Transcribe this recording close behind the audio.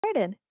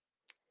Started.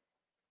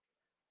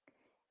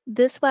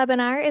 This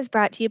webinar is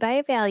brought to you by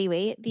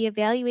Evaluate, the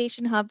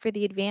evaluation hub for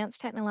the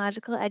Advanced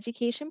Technological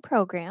Education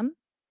program.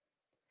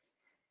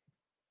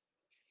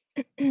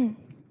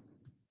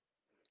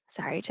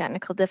 Sorry,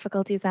 technical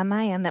difficulties on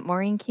my end that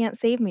Maureen can't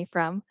save me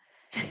from.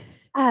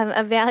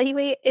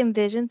 Evaluate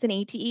envisions an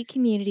ATE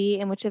community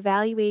in which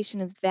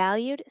evaluation is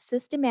valued,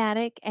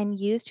 systematic, and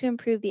used to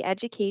improve the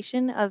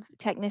education of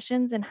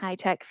technicians in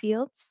high-tech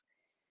fields.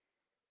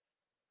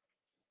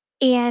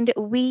 And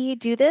we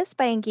do this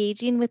by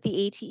engaging with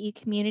the ATE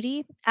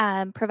community,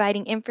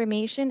 providing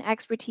information,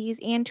 expertise,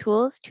 and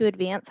tools to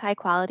advance high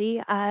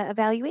quality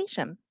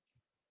evaluation.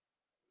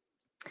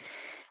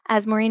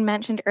 As Maureen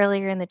mentioned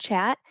earlier in the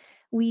chat,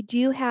 we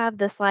do have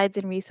the slides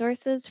and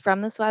resources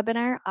from this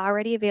webinar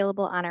already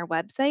available on our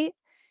website.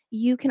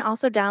 You can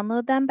also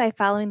download them by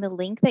following the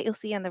link that you'll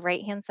see on the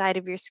right-hand side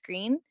of your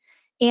screen.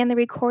 And the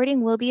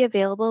recording will be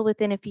available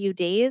within a few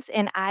days,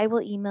 and I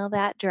will email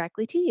that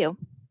directly to you.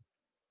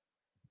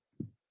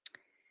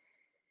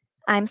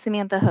 I'm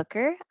Samantha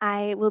Hooker.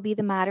 I will be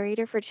the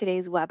moderator for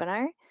today's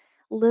webinar.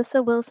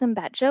 Lissa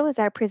Wilson-Betjo is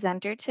our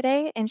presenter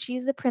today, and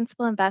she's the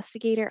principal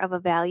investigator of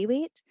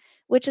Evaluate,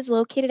 which is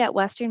located at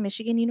Western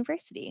Michigan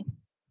University.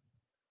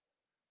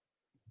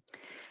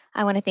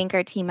 I want to thank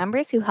our team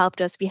members who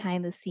helped us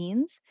behind the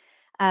scenes.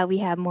 We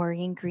have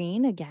Maureen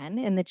Green again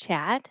in the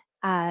chat,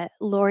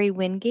 Lori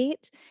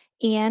Wingate,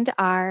 and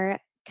our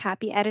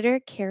copy editor,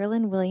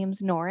 Carolyn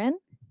Williams-Noren.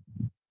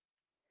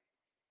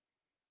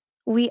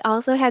 We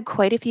also had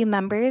quite a few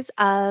members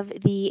of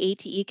the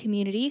ATE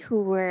community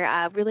who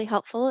were really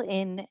helpful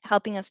in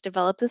helping us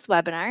develop this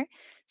webinar.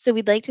 So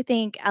we'd like to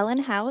thank Ellen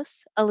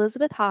House,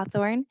 Elizabeth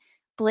Hawthorne,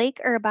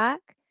 Blake Urbach,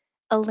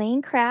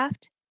 Elaine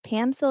Kraft,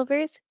 Pam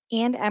Silvers,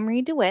 and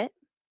Emery DeWitt.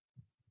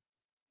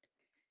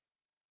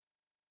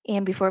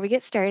 And before we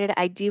get started,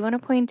 I do want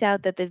to point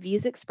out that the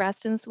views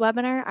expressed in this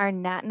webinar are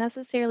not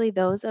necessarily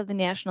those of the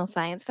National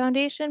Science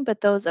Foundation,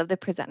 but those of the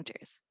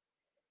presenters.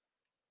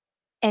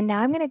 And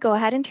now I'm going to go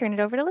ahead and turn it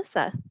over to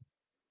Lissa.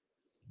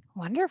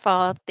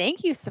 Wonderful.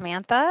 Thank you,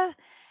 Samantha.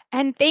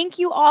 And thank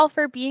you all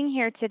for being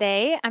here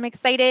today. I'm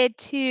excited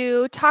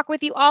to talk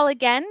with you all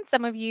again.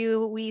 Some of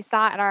you we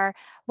saw at our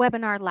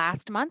webinar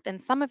last month,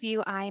 and some of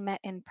you I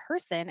met in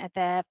person at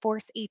the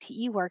Force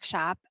ATE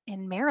workshop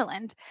in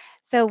Maryland.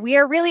 So we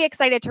are really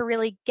excited to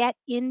really get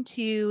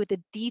into the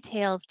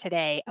details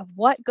today of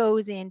what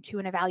goes into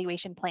an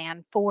evaluation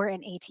plan for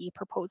an ATE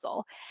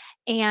proposal.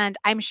 And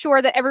I'm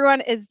sure that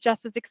everyone is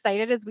just as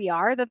excited as we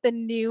are that the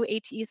new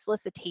ATE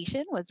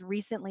solicitation was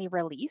recently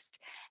released.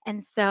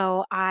 And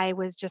so I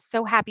was just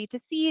so happy to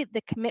see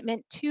the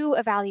commitment to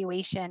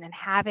evaluation and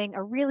having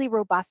a really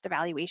robust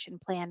evaluation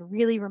plan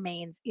really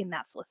remains in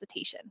that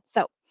solicitation.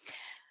 So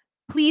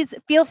please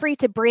feel free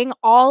to bring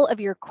all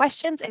of your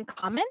questions and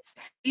comments.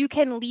 You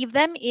can leave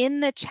them in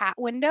the chat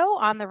window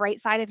on the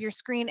right side of your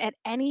screen at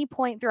any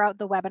point throughout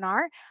the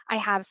webinar. I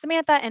have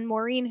Samantha and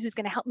Maureen who's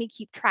going to help me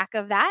keep track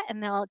of that,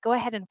 and they'll go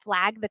ahead and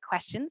flag the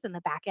questions in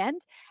the back end,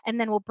 and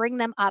then we'll bring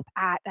them up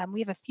at, we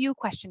have a few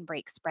question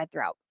breaks spread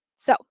throughout.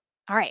 So,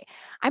 all right,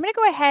 I'm going to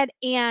go ahead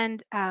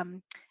and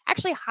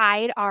actually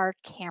hide our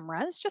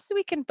cameras just so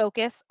we can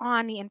focus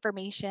on the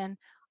information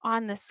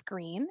on the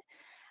screen.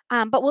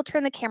 But we'll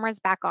turn the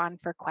cameras back on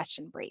for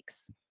question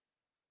breaks.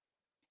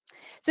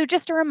 So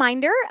just a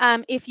reminder,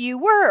 if you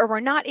were or were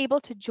not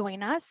able to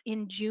join us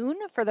in June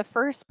for the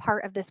first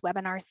part of this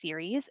webinar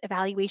series,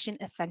 Evaluation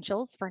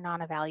Essentials for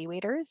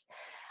Non-Evaluators,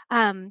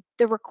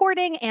 the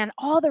recording and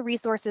all the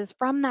resources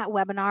from that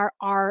webinar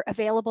are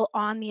available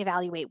on the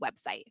Evaluate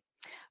website.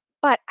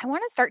 But I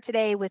want to start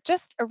today with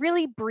just a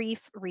really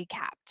brief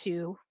recap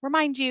to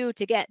remind you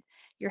to get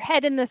your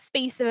head in the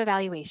space of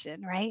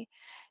evaluation, right?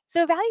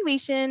 So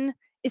evaluation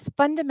is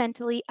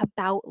fundamentally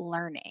about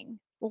learning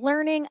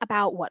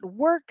about what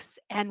works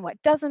and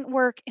what doesn't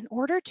work in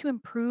order to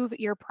improve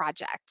your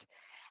project,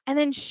 and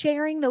then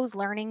sharing those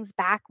learnings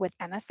back with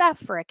NSF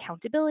for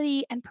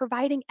accountability and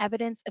providing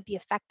evidence of the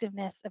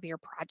effectiveness of your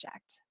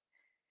project.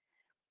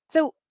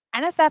 So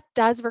NSF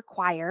does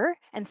require,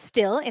 and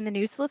still in the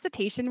new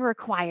solicitation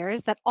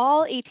requires, that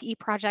all ATE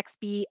projects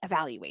be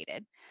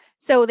evaluated.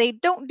 So they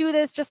don't do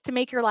this just to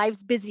make your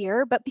lives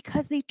busier, but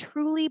because they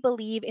truly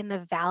believe in the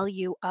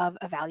value of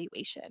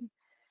evaluation.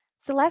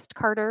 Celeste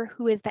Carter,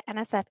 who is the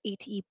NSF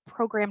ATE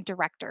program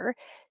director,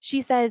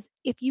 she says,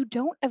 if you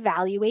don't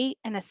evaluate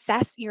and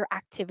assess your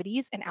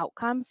activities and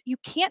outcomes, you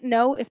can't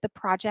know if the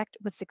project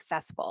was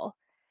successful.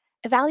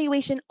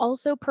 Evaluation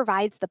also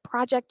provides the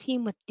project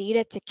team with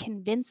data to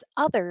convince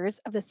others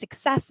of the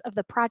success of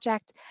the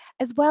project,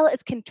 as well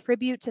as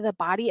contribute to the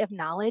body of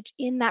knowledge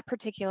in that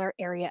particular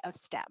area of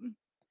STEM.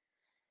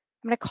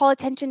 I'm going to call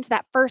attention to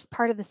that first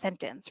part of the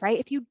sentence, right?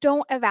 If you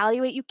don't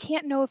evaluate, you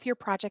can't know if your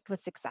project was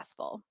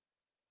successful.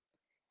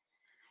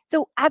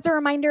 So as a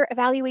reminder,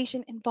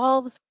 evaluation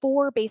involves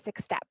 4 basic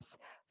steps.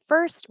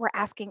 First, we're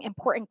asking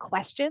important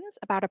questions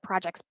about a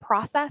project's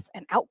process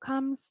and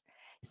outcomes.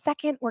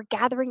 Second, we're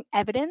gathering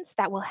evidence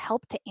that will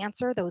help to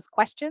answer those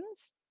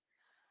questions.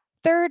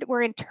 Third,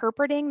 we're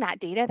interpreting that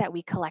data that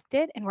we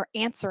collected and we're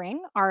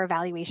answering our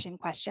evaluation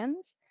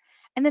questions.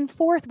 And then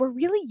fourth, we're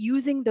really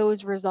using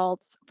those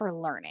results for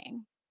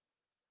learning.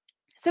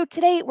 So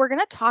today we're going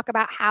to talk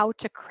about how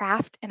to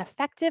craft an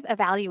effective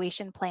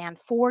evaluation plan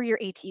for your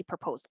ATE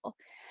proposal.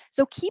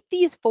 So keep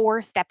these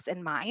 4 steps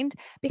in mind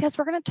because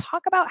we're going to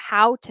talk about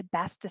how to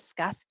best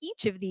discuss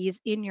each of these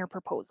in your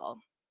proposal.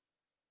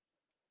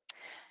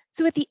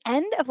 So at the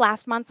end of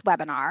last month's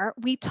webinar,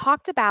 we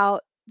talked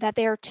about that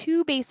there are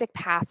 2 basic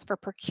paths for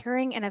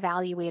procuring an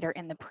evaluator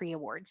in the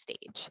pre-award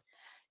stage.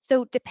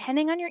 So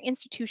depending on your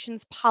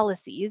institution's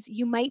policies,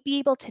 you might be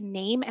able to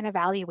name an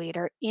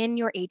evaluator in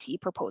your ATE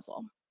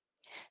proposal.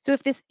 So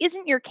if this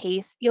isn't your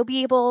case,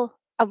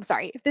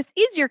 if this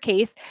is your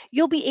case,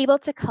 you'll be able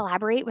to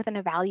collaborate with an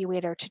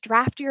evaluator to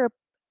draft your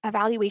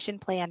evaluation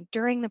plan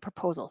during the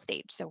proposal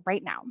stage. So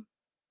right now.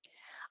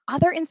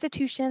 Other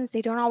institutions,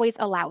 they don't always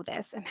allow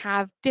this and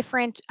have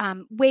different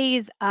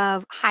ways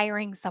of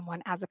hiring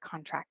someone as a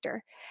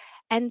contractor.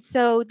 And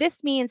so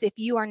this means if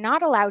you are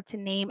not allowed to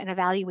name an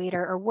evaluator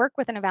or work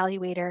with an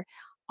evaluator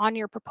on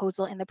your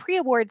proposal in the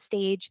pre-award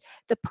stage,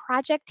 the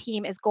project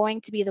team is going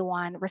to be the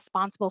one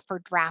responsible for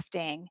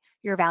drafting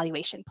your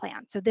evaluation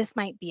plan. So this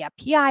might be a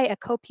PI, a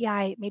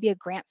co-PI, maybe a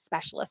grant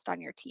specialist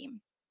on your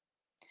team.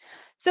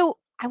 So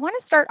I want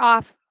to start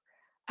off,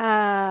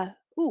 uh,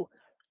 ooh,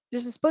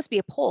 this is supposed to be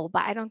a poll,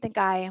 but I don't think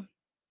I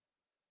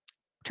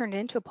turned it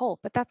into a poll,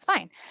 but that's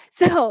fine.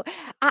 So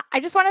I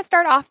just want to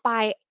start off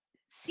by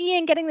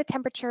getting the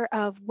temperature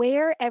of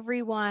where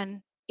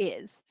everyone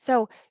is.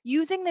 So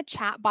using the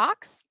chat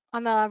box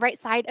on the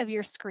right side of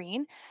your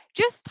screen,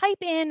 just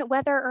type in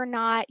whether or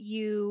not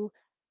you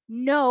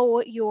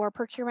know your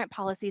procurement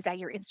policies at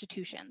your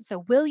institution. So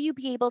will you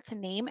be able to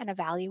name an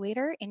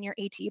evaluator in your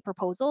ATE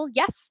proposal?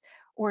 Yes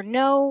or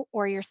no,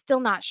 or you're still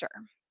not sure.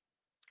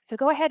 So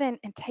go ahead and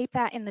type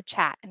that in the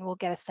chat and we'll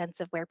get a sense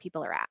of where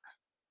people are at.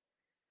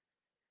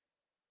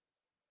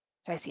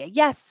 So I see a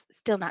yes,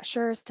 still not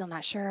sure, still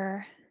not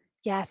sure.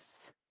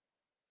 Yes.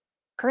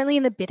 Currently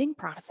in the bidding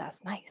process.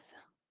 Nice.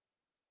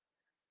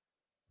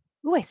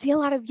 Ooh, I see a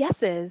lot of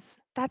yeses.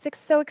 That's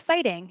so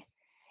exciting.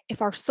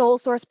 If our sole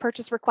source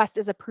purchase request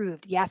is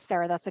approved. Yes,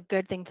 Sarah, that's a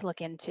good thing to look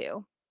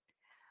into.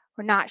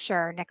 We're not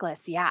sure,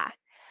 Nicholas. Yeah.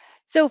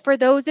 So for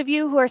those of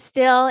you who are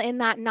still in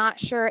that not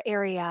sure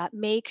area,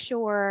 make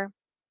sure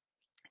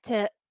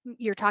to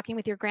you're talking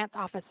with your grants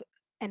office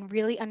and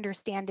really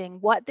understanding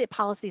what the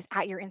policies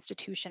at your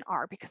institution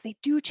are because they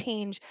do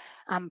change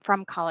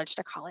from college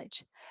to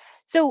college.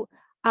 So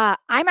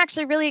I'm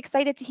actually really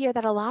excited to hear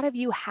that a lot of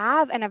you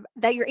have and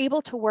that you're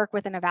able to work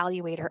with an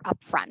evaluator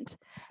up front.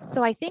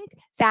 So I think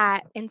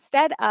that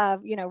instead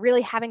of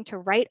really having to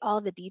write all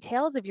the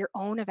details of your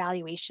own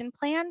evaluation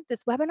plan,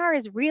 this webinar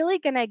is really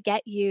going to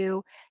give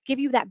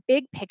you that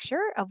big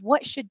picture of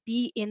what should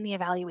be in the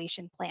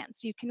evaluation plan.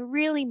 So you can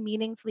really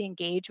meaningfully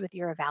engage with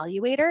your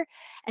evaluator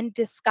and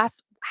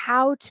discuss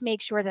how to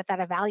make sure that that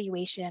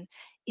evaluation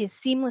is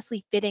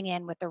seamlessly fitting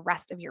in with the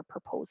rest of your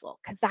proposal,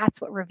 because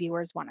that's what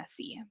reviewers want to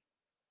see.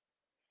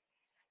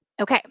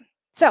 Okay,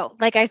 so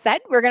like I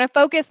said, we're going to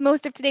focus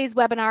most of today's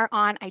webinar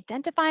on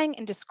identifying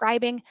and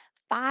describing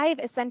 5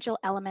 essential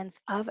elements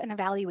of an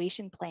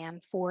evaluation plan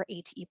for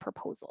ATE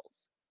proposals.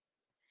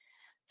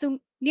 So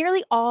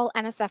nearly all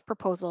NSF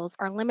proposals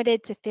are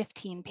limited to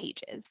 15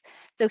 pages.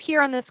 So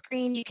here on the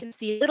screen, you can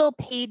see little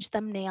page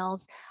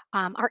thumbnails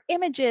are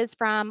images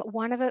from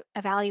one of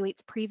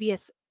Evaluate's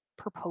previous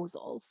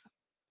proposals.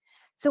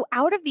 So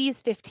out of these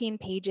 15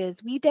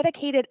 pages, we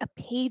dedicated a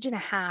page and a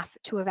half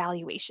to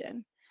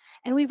evaluation.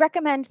 And we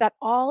recommend that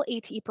all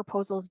ATE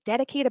proposals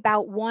dedicate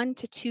about 1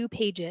 to 2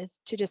 pages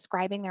to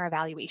describing their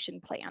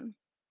evaluation plan.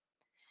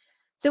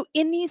 So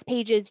in these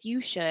pages, you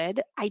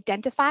should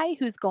identify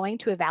who's going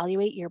to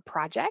evaluate your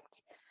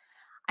project,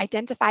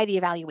 identify the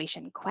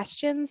evaluation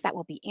questions that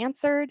will be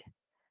answered,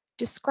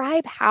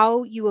 describe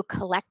how you will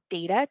collect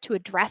data to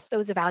address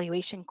those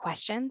evaluation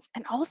questions,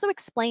 and also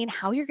explain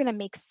how you're going to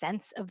make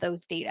sense of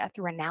those data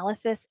through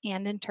analysis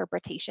and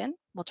interpretation.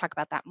 We'll talk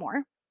about that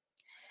more.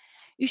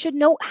 You should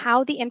note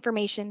how the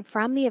information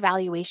from the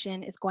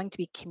evaluation is going to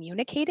be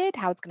communicated,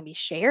 how it's going to be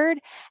shared,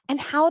 and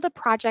how the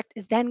project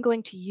is then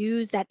going to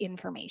use that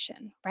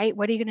information, right?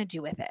 What are you going to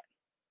do with it?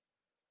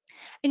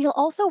 And you'll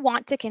also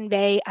want to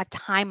convey a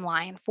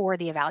timeline for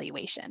the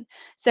evaluation.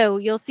 So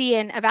you'll see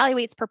in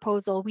Evaluate's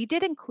proposal, we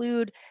did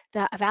include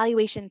the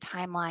evaluation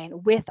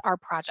timeline with our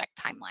project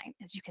timeline,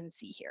 as you can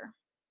see here.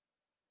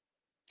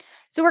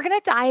 So we're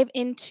going to dive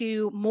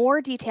into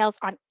more details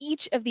on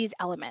each of these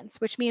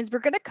elements, which means we're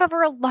going to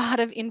cover a lot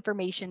of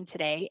information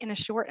today in a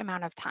short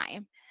amount of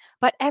time.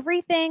 But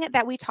everything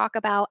that we talk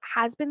about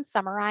has been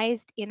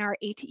summarized in our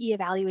ATE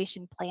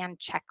evaluation plan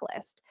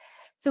checklist.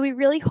 So we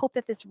really hope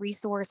that this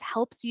resource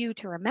helps you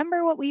to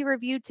remember what we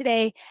reviewed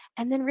today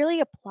and then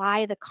really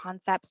apply the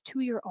concepts to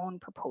your own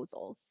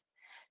proposals.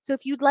 So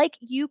if you'd like,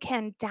 you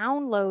can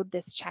download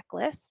this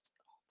checklist.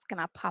 It's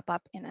going to pop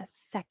up in a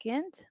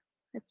second.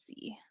 Let's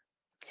see.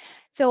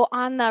 So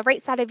on the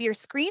right side of your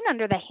screen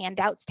under the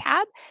handouts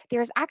tab,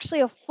 there's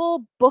actually a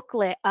full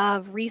booklet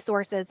of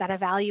resources that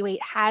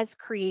Evaluate has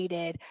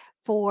created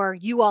for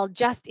you all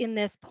just in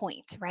this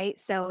point, right?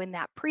 So in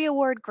that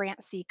pre-award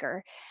grant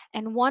seeker.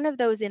 And one of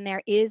those in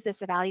there is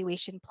this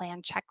evaluation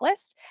plan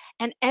checklist.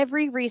 And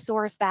every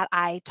resource that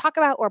I talk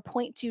about or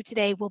point to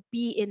today will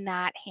be in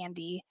that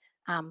handy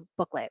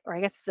booklet, or I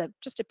guess it's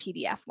just a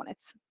PDF when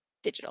it's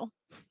digital.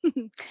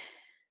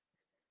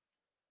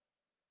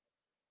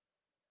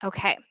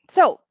 Okay,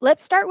 so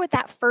let's start with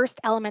that first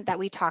element that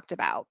we talked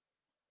about,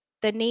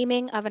 the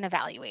naming of an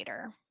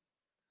evaluator.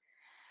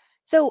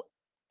 So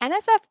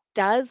NSF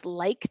does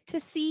like to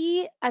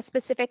see a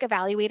specific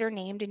evaluator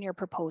named in your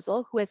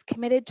proposal who is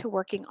committed to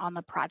working on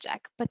the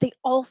project, but they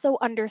also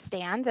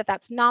understand that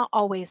that's not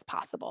always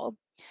possible.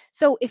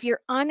 So if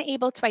you're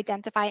unable to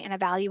identify an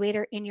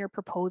evaluator in your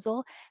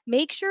proposal,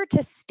 make sure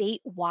to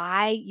state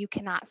why you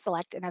cannot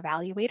select an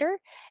evaluator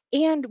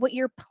and what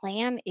your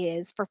plan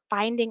is for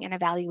finding an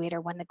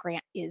evaluator when the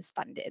grant is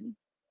funded.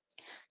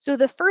 So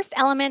the first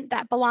element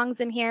that belongs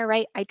in here,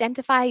 right?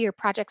 Identify your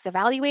project's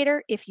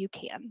evaluator if you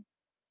can.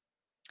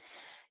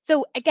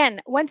 So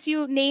again, once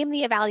you name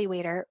the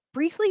evaluator,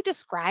 briefly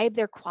describe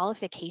their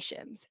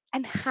qualifications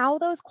and how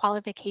those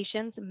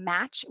qualifications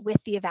match with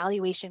the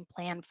evaluation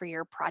plan for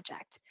your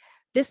project.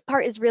 This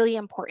part is really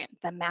important,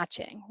 the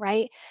matching,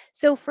 right?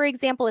 So for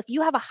example, if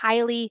you have a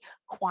highly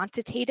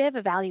quantitative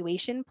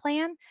evaluation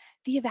plan,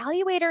 the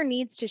evaluator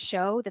needs to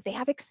show that they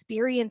have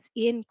experience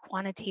in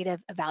quantitative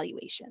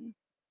evaluation.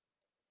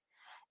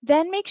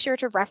 Then make sure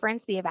to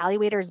reference the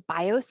evaluator's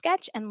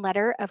biosketch and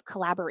letter of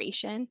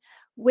collaboration,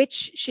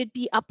 which should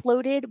be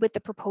uploaded with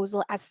the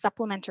proposal as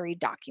supplementary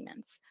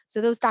documents.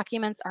 So those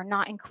documents are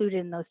not included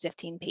in those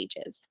 15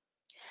 pages.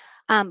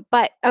 And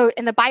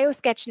the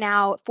biosketch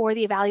now for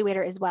the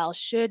evaluator as well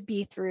should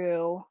be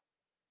through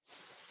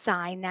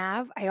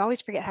SciNav. I always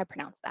forget how to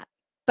pronounce that.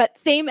 But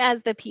same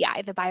as the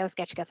PI, the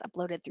biosketch gets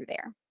uploaded through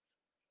there.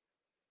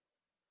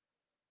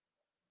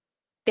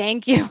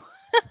 Thank you.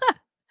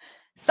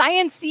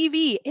 Science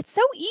CV. It's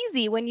so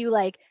easy when you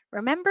like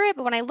remember it,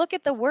 but when I look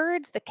at the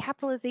words, the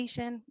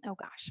capitalization, oh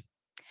gosh.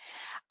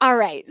 All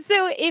right.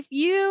 So if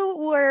you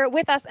were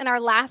with us in our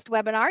last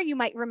webinar, you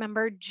might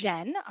remember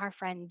Jen, our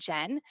friend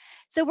Jen.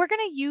 So we're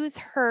going to use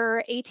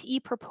her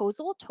ATE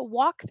proposal to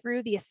walk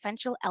through the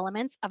essential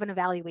elements of an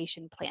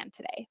evaluation plan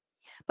today.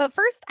 But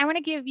first, I want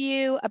to give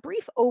you a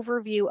brief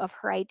overview of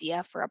her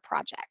idea for a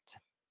project.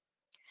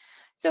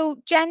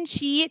 So, Jen,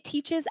 she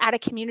teaches at a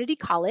community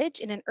college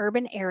in an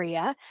urban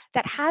area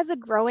that has a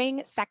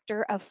growing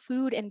sector of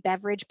food and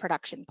beverage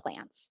production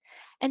plants.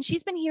 And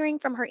she's been hearing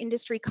from her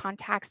industry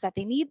contacts that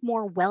they need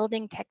more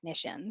welding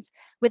technicians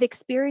with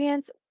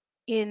experience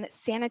in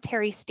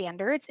sanitary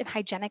standards and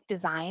hygienic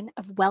design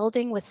of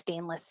welding with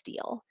stainless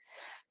steel.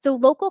 So,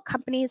 local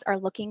companies are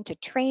looking to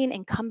train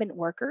incumbent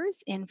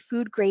workers in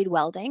food grade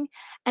welding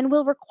and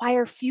will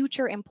require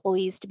future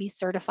employees to be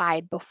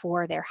certified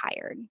before they're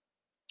hired.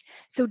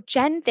 So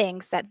Jen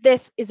thinks that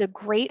this is a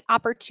great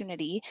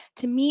opportunity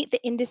to meet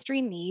the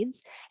industry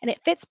needs, and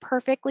it fits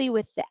perfectly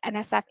with the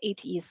NSF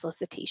ATE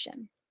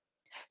solicitation.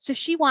 So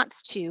she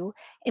wants to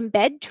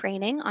embed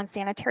training on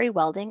sanitary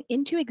welding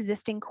into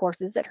existing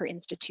courses at her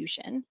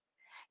institution.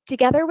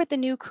 Together with the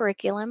new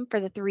curriculum for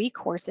the 3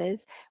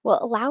 courses,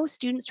 will allow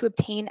students to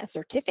obtain a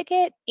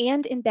certificate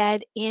and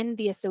embed in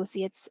the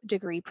associate's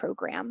degree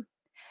program.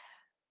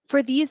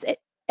 For these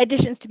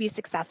additions to be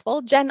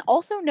successful, Jen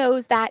also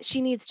knows that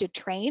she needs to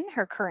train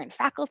her current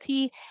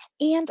faculty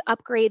and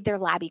upgrade their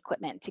lab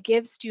equipment to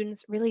give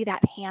students really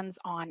that hands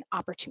on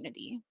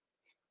opportunity.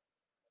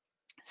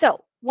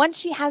 So, once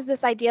she has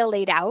this idea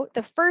laid out,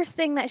 the first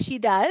thing that she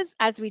does,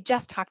 as we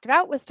just talked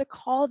about, was to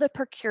call the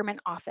procurement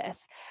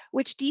office,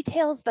 which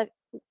details the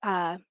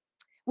uh,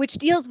 which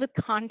deals with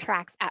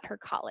contracts at her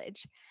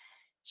college.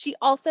 She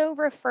also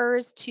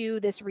refers to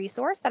this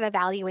resource that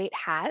Evaluate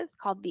has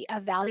called the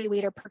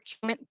Evaluator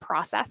Procurement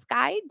Process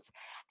Guides.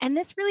 And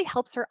this really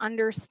helps her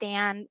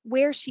understand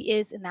where she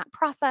is in that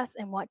process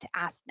and what to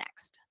ask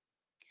next.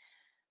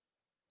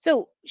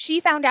 So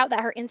she found out that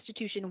her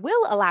institution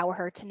will allow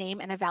her to name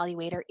an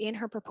evaluator in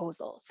her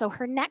proposal. So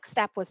her next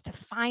step was to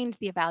find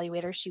the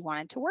evaluator she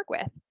wanted to work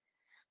with.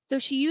 So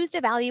she used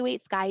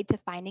Evaluate's guide to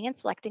finding and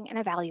selecting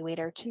an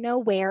evaluator to know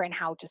where and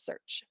how to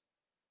search.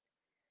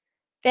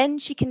 Then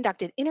she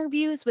conducted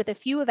interviews with a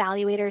few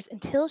evaluators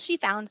until she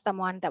found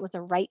someone that was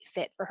a right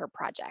fit for her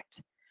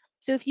project.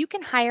 So if you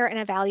can't hire an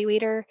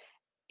evaluator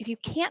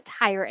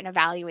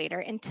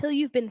until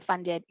you've been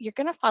funded, you're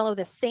going to follow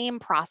the same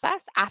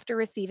process after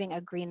receiving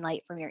a green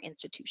light from your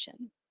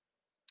institution.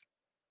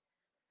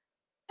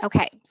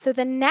 Okay, so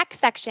the next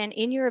section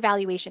in your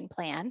evaluation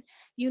plan,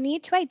 you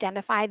need to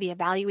identify the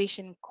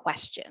evaluation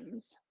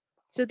questions.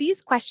 So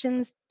these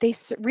questions,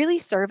 really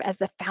serve as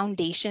the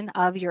foundation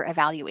of your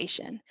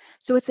evaluation.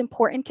 So it's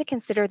important to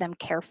consider them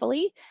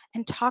carefully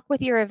and talk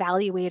with your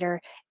evaluator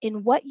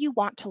in what you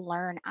want to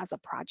learn as a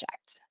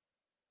project.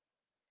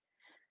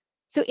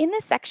 So in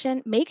this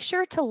section, make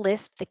sure to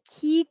list the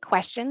key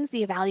questions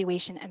the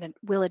evaluation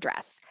will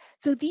address.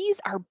 So these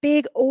are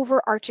big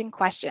overarching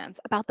questions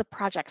about the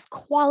project's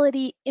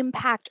quality,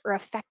 impact, or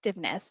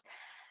effectiveness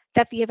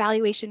that the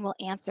evaluation will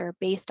answer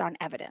based on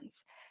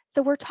evidence.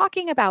 So we're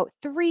talking about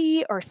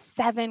 3 or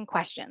 7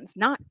 questions,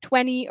 not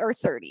 20 or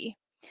 30.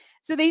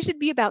 So they should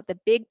be about the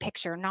big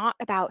picture, not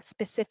about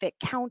specific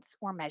counts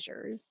or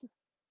measures.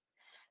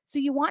 So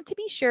you want to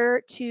be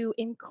sure to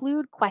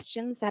include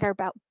questions that are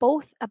about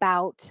both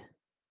about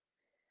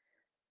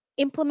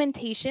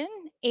implementation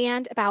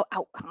and about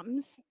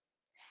outcomes.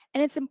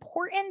 And it's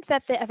important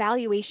that the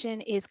evaluation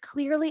is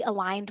clearly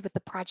aligned with the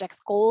project's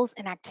goals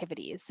and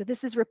activities. So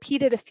this is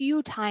repeated a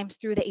few times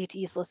through the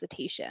ATE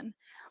solicitation.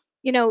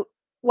 You know,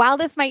 while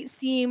this might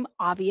seem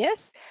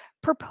obvious,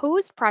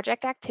 proposed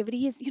project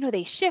activities,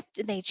 they shift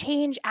and they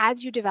change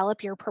as you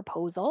develop your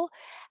proposal.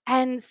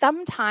 And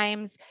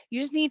sometimes you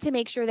just need to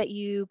make sure that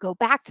you go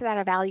back to that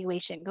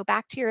evaluation, go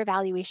back to your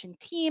evaluation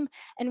team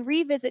and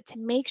revisit to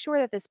make sure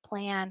that this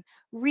plan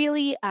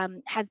really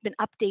has been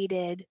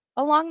updated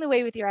along the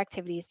way with your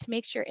activities to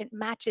make sure it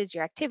matches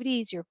your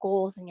activities, your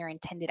goals, and your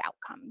intended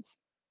outcomes.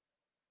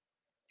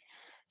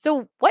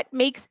 So, what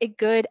makes a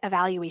good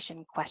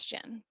evaluation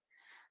question?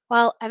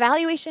 Well,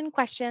 evaluation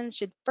questions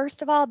should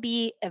first of all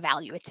be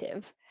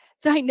evaluative.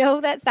 So I know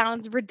that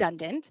sounds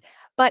redundant,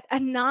 but a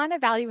non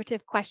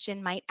evaluative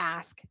question might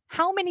ask,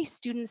 how many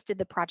students did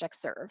the project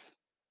serve?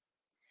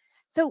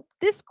 So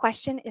this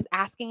question is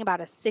asking about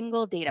a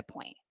single data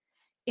point.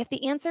 If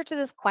the answer to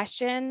this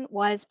question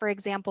was, for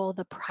example,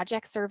 the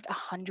project served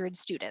 100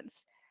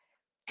 students,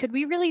 could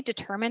we really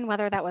determine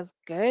whether that was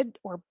good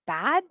or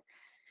bad?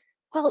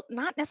 Well,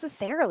 not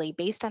necessarily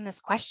based on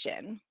this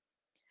question.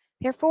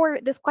 Therefore,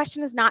 this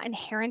question is not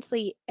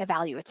inherently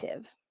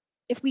evaluative.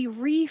 If we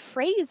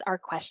rephrase our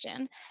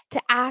question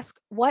to ask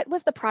what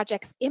was the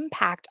project's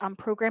impact on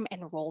program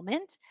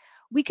enrollment,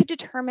 we could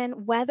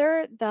determine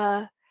whether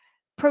the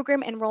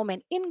program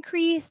enrollment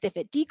increased, if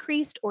it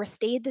decreased, or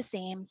stayed the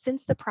same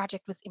since the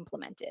project was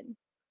implemented.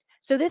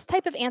 So, this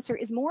type of answer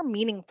is more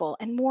meaningful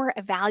and more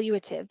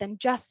evaluative than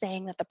just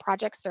saying that the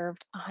project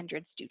served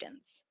 100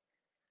 students.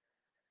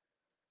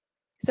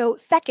 So,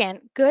 second,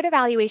 good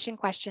evaluation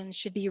questions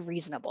should be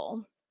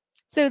reasonable.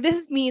 So,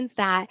 this means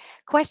that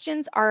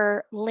questions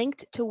are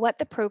linked to what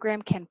the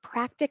program can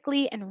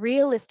practically and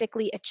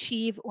realistically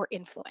achieve or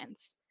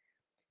influence.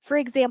 For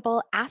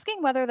example,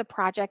 asking whether the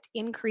project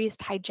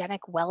increased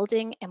hygienic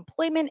welding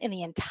employment in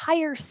the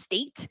entire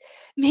state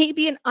may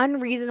be an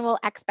unreasonable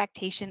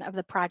expectation of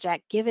the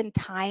project given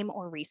time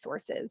or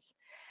resources.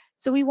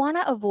 So, we want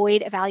to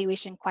avoid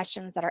evaluation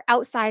questions that are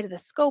outside of the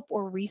scope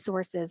or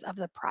resources of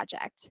the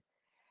project.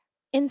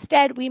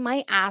 Instead, we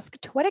might ask,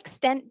 to what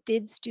extent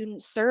did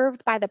students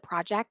served by the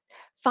project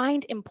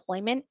find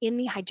employment in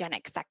the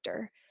hygienic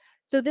sector?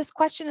 So this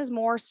question is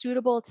more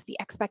suitable to the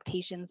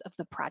expectations of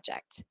the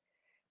project.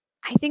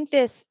 I think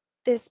this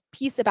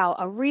piece about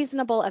a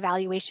reasonable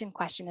evaluation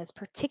question is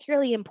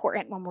particularly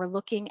important when we're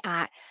looking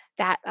at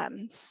that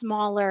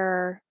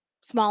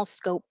small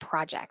scope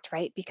project,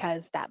 right?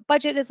 Because that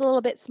budget is a little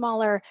bit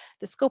smaller,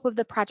 the scope of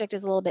the project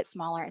is a little bit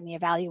smaller, and the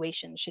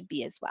evaluation should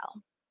be as well.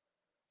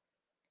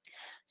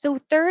 So,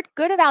 third,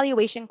 good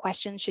evaluation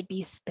questions should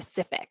be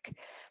specific.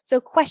 So,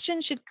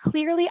 questions should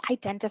clearly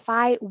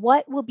identify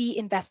what will be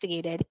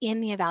investigated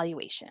in the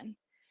evaluation.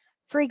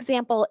 For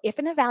example, if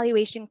an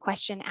evaluation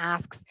question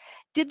asks,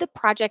 did the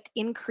project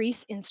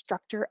increase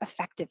instructor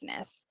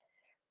effectiveness?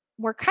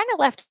 We're kind of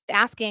left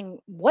asking,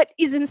 what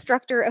is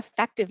instructor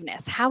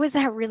effectiveness? How is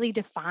that really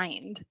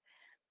defined?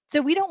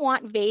 So we don't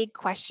want vague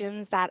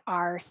questions that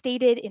are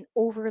stated in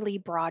overly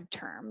broad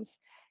terms.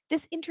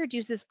 This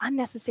introduces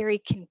unnecessary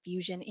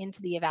confusion into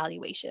the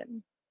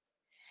evaluation.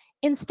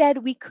 Instead,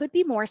 we could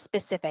be more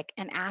specific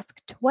and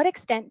ask, to what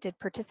extent did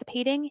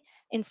participating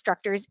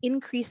instructors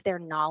increase their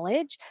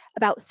knowledge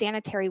about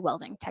sanitary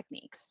welding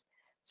techniques?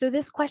 So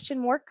this question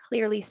more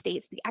clearly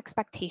states the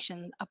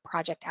expectation of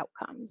project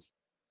outcomes.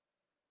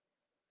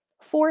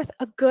 Fourth,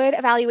 a good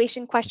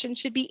evaluation question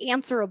should be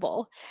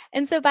answerable.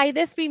 And so by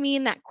this, we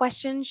mean that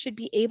questions should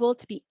be able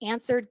to be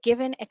answered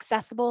given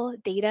accessible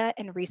data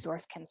and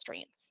resource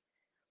constraints.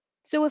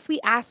 So if we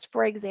asked,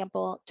 for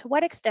example, to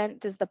what extent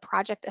does the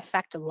project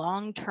affect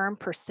long-term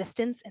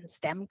persistence in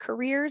STEM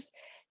careers?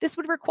 This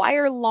would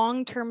require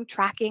long-term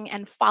tracking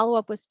and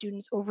follow-up with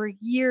students over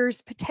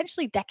years,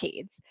 potentially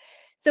decades.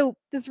 So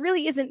this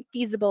really isn't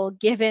feasible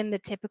given the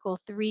typical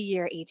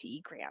 3-year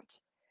ATE grant.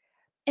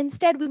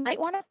 Instead, we might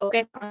want to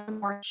focus on a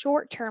more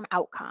short-term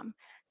outcome,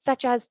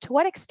 such as, to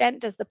what extent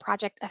does the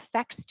project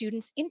affect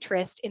students'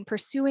 interest in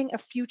pursuing a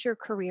future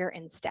career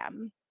in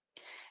STEM?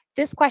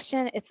 This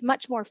question, it's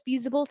much more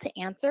feasible to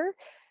answer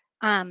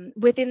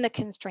within the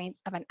constraints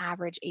of an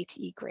average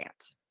ATE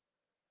grant.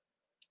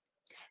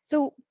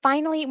 So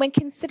finally, when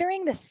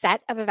considering the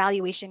set of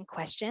evaluation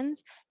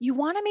questions, you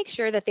want to make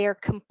sure that they are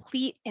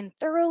complete in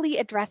thoroughly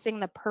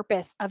addressing the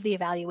purpose of the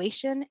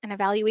evaluation and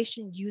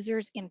evaluation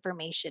users'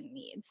 information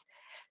needs.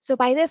 So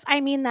by this,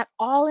 I mean that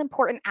all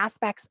important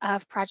aspects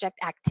of project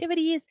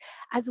activities,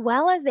 as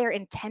well as their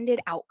intended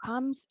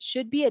outcomes,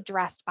 should be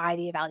addressed by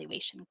the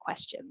evaluation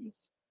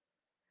questions.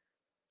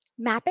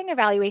 Mapping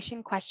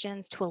evaluation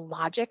questions to a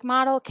logic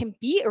model can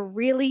be a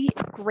really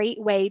great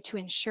way to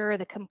ensure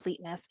the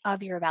completeness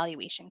of your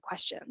evaluation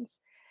questions.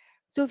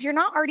 So, if you're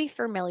not already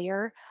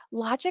familiar,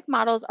 logic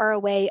models are a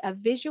way of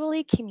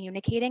visually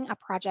communicating a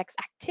project's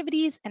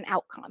activities and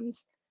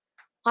outcomes.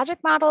 Logic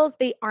models,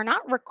 they are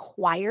not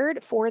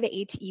required for the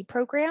ATE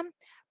program,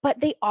 but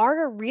they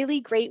are a really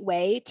great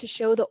way to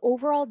show the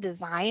overall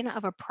design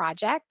of a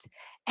project,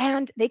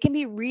 and they can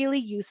be really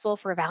useful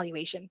for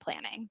evaluation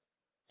planning.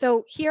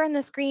 So here on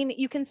the screen,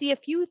 you can see a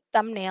few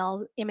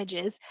thumbnail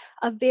images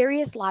of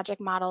various logic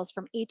models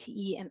from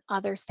ATE and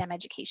other STEM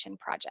education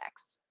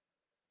projects.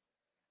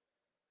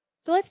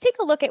 So let's take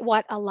a look at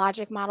what a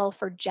logic model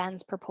for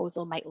Jen's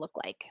proposal might look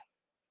like.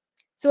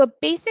 So a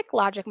basic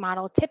logic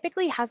model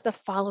typically has the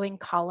following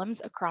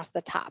columns across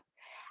the top.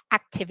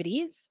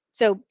 Activities,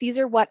 so these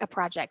are what a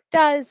project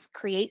does,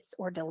 creates,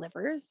 or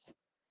delivers.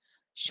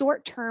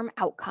 Short-term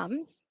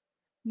outcomes,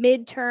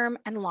 mid-term,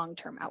 and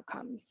long-term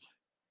outcomes.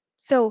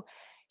 So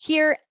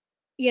here,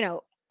 you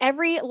know,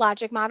 every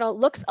logic model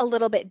looks a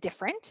little bit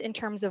different in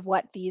terms of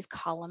what these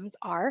columns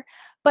are,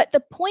 but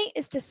the point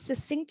is to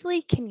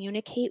succinctly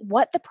communicate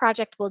what the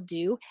project will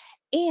do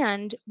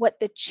and what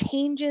the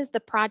changes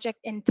the project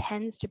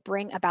intends to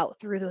bring about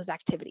through those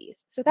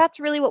activities. So that's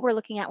really what we're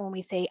looking at when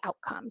we say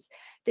outcomes,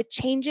 the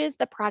changes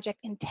the project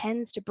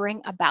intends to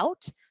bring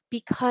about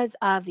because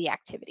of the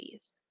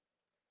activities.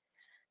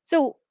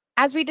 So,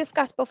 as we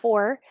discussed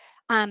before,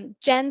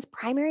 Jen's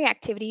primary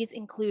activities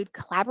include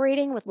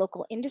collaborating with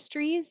local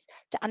industries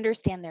to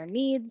understand their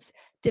needs,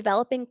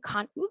 developing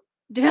content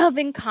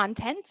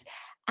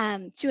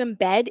to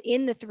embed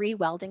in the 3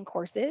 welding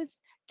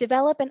courses,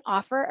 develop and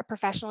offer a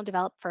professional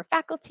development for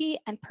faculty,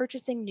 and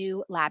purchasing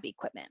new lab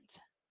equipment.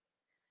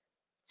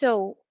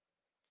 So,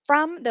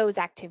 from those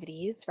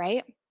activities,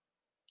 right,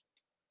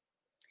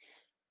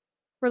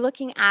 we're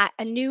looking at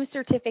a new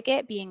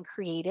certificate being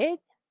created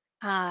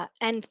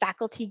and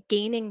faculty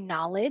gaining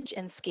knowledge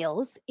and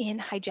skills in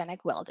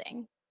hygienic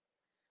welding.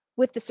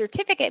 With the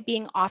certificate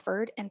being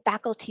offered and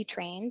faculty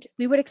trained,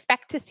 we would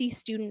expect to see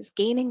students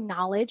gaining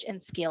knowledge and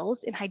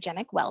skills in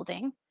hygienic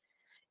welding.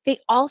 They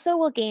also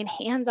will gain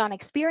hands-on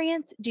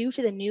experience due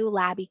to the new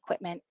lab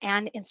equipment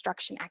and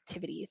instruction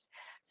activities.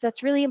 So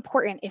that's really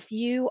important. If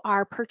you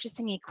are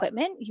purchasing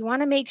equipment, you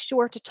want to make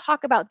sure to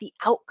talk about the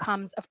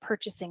outcomes of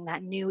purchasing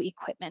that new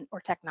equipment or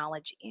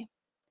technology.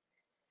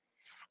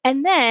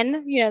 And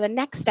then, the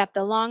next step,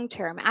 the long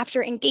term,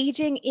 after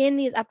engaging in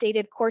these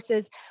updated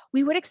courses,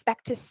 we would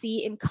expect to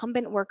see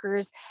incumbent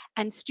workers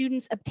and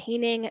students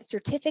obtaining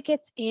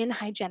certificates in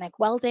hygienic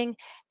welding,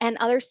 and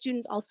other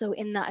students also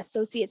in the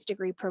associate's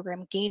degree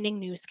program gaining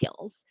new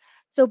skills.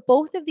 So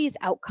both of these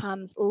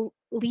outcomes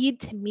lead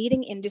to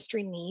meeting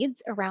industry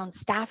needs around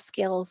staff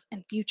skills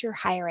and future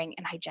hiring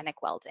in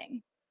hygienic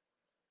welding.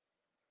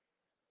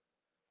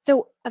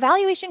 So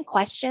evaluation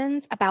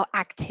questions about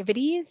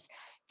activities,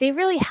 they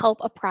really help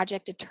a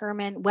project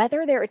determine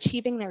whether they're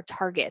achieving their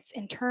targets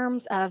in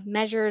terms of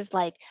measures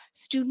like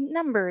student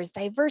numbers,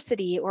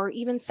 diversity, or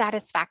even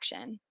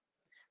satisfaction.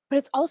 But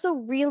it's also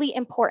really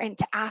important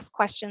to ask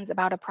questions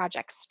about a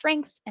project's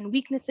strengths and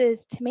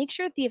weaknesses to make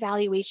sure the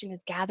evaluation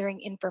is gathering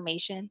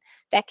information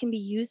that can be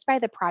used by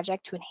the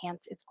project to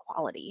enhance its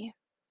quality.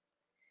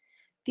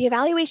 The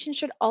evaluation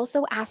should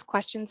also ask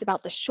questions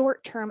about the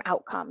short-term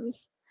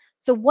outcomes.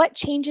 So what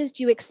changes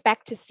do you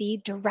expect to see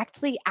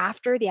directly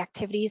after the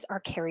activities are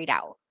carried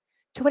out?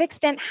 To what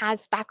extent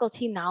has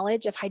faculty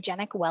knowledge of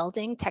hygienic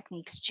welding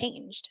techniques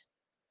changed?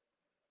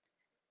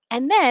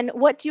 And then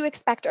what do you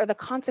expect are the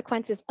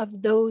consequences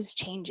of those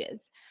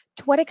changes?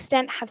 To what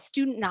extent have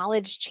student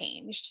knowledge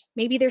changed?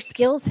 Maybe their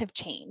skills have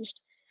changed.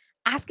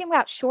 Asking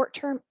about short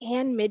term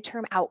and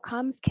midterm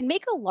outcomes can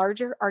make a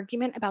larger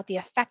argument about the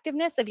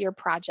effectiveness of your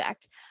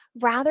project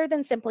rather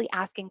than simply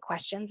asking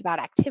questions about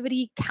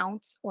activity,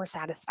 counts, or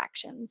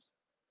satisfactions.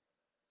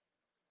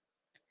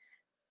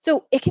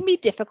 So it can be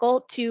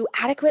difficult to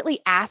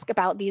adequately ask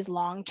about these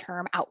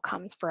long-term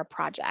outcomes for a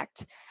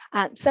project.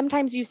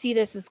 Sometimes you see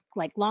this as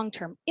like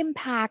long-term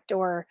impact,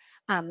 or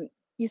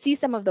you see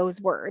some of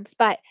those words,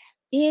 but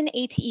in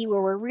ATE,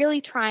 where we're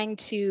really trying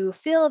to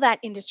fill that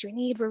industry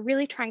need, we're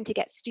really trying to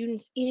get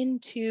students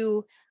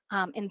into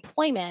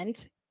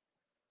employment.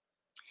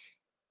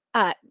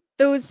 Uh,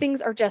 those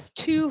things are just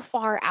too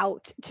far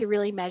out to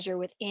really measure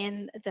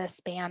within the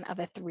span of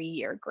a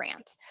 3-year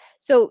grant.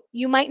 So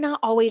you might not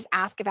always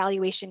ask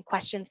evaluation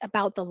questions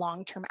about the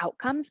long-term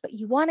outcomes, but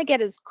you want to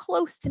get as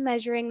close to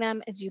measuring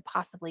them as you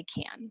possibly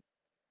can.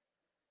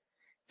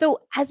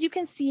 So as you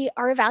can see,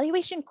 our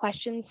evaluation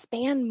questions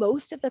span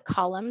most of the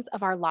columns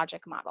of our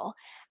logic model,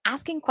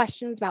 asking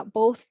questions about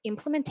both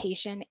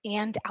implementation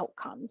and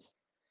outcomes.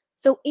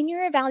 So in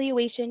your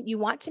evaluation, you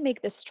want to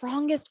make the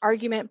strongest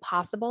argument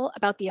possible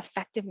about the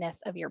effectiveness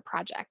of your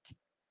project.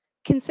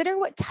 Consider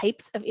what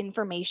types of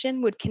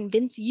information would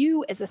convince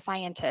you as a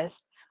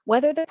scientist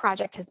whether the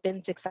project has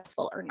been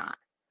successful or not.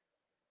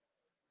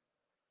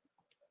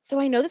 So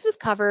I know this was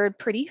covered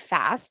pretty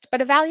fast,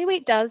 but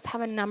Evaluate does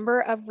have a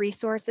number of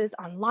resources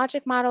on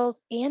logic models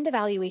and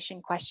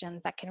evaluation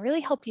questions that can really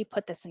help you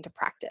put this into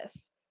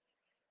practice.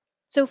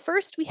 So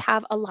first we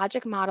have a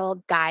logic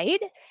model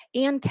guide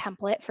and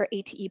template for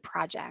ATE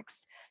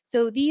projects.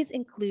 So these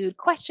include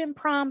question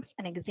prompts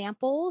and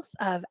examples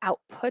of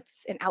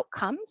outputs and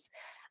outcomes.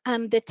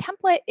 The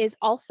template is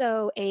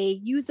also a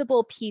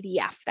usable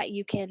PDF that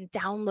you can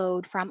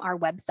download from our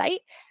website.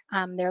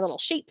 They're little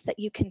shapes that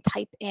you can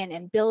type in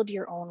and build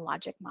your own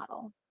logic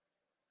model.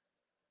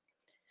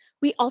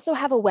 We also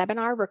have a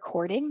webinar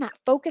recording that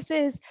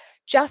focuses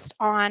just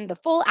on the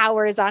full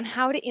hours on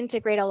how to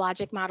integrate a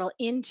logic model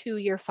into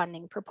your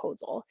funding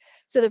proposal.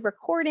 So the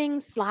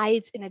recording,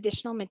 slides, and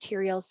additional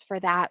materials for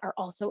that are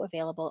also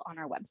available on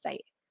our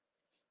website.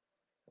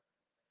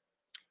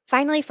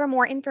 Finally, for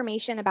more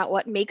information about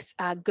what makes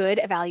good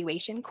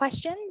evaluation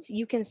questions,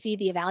 you can see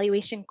the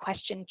evaluation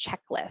question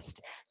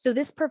checklist. So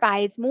this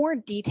provides more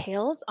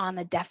details on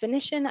the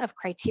definition of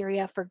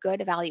criteria for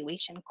good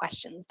evaluation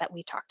questions that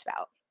we talked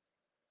about.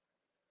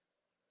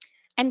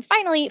 And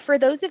finally, for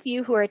those of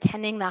you who are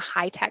attending the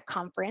high tech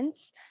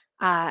conference,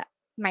 uh,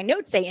 my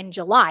notes say in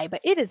July,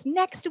 but it is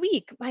next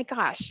week. My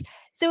gosh.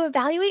 So,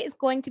 Evaluate is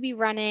going to be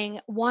running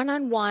one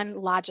on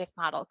one logic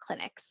model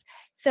clinics.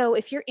 So,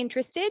 if you're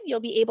interested, you'll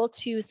be able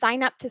to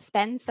sign up to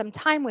spend some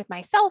time with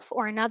myself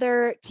or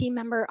another team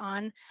member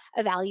on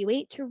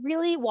Evaluate to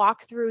really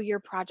walk through your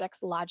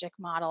project's logic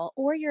model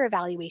or your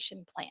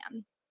evaluation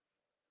plan.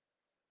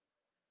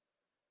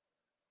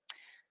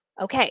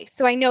 Okay,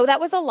 so I know that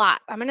was a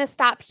lot. I'm going to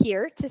stop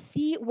here to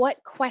see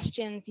what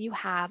questions you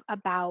have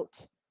about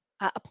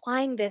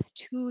applying this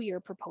to your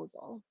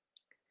proposal.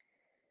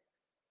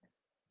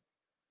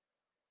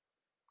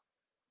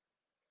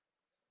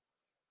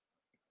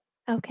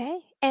 Okay.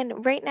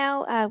 And right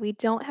now, we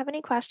don't have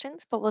any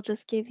questions, but we'll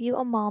just give you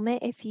a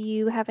moment. If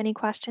you have any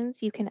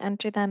questions, you can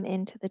enter them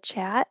into the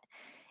chat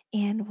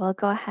and we'll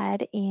go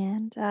ahead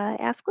and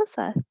ask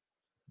Lisa.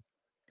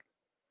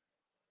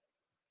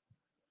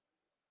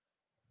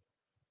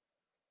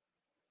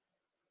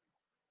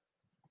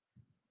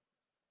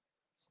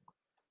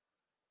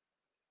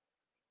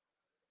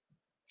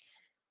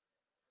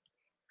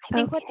 I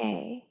think what's,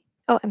 Okay.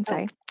 Oh, I'm oh,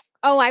 sorry.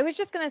 oh, I was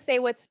just going to say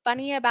what's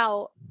funny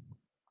about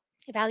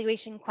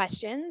evaluation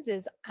questions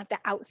is at the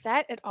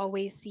outset, it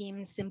always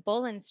seems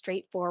simple and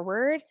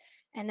straightforward.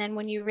 And then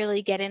when you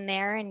really get in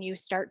there and you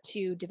start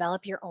to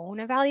develop your own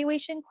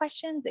evaluation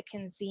questions, it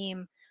can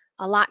seem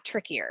a lot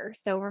trickier.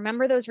 So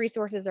remember, those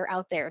resources are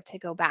out there to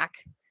go back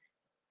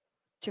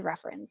to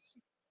reference.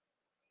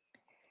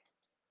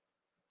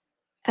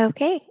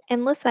 Okay.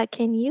 And Lisa,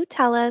 can you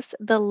tell us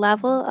the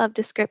level of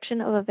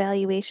description of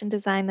evaluation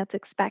design that's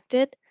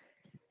expected?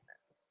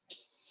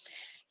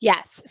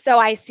 Yes. So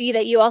I see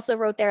that you also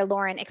wrote there,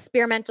 Lauren,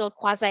 experimental,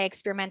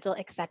 quasi-experimental,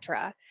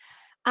 etc.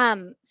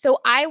 So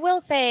I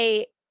will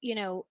say,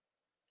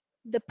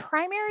 the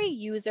primary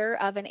user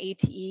of an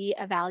ATE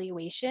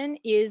evaluation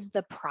is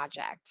the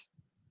project,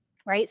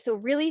 right? So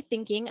really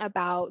thinking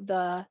about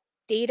the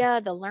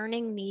data, the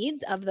learning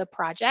needs of the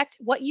project,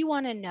 what you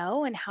want to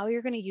know, and how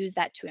you're going to use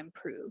that to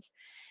improve.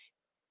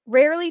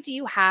 Rarely do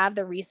you have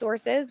the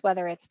resources,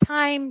 whether it's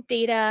time,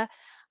 data,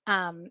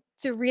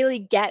 to really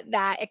get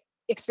that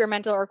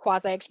experimental or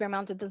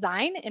quasi-experimental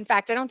design. In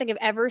fact, I don't think I've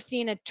ever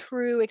seen a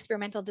true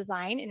experimental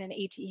design in an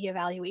ATE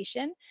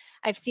evaluation.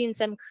 I've seen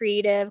some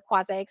creative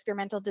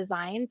quasi-experimental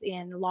designs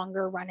in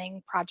longer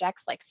running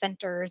projects like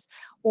centers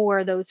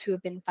or those who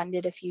have been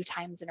funded a few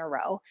times in a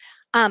row.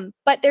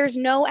 But there's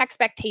no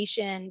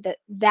expectation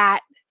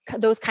that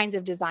those kinds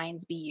of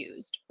designs be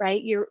used,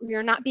 right?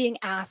 You're not being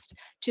asked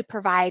to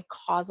provide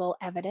causal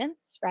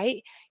evidence,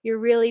 right? You're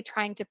really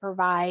trying to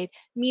provide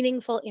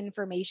meaningful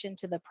information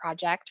to the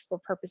project for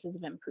purposes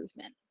of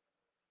improvement.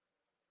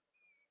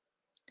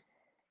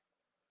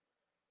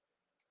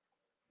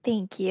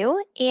 Thank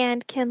you.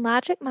 And can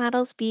logic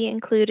models be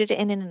included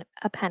in an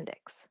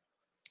appendix?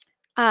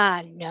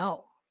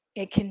 No,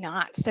 it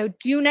cannot. So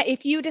do not,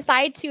 if you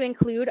decide to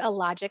include a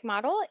logic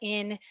model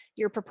in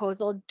your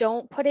proposal,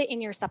 don't put it in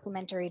your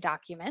supplementary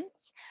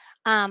documents.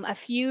 A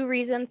few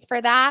reasons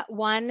for that.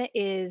 One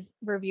is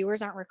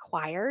reviewers aren't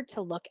required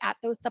to look at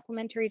those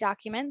supplementary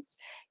documents.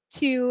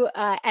 Two,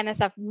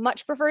 NSF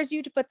much prefers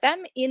you to put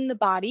them in the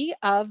body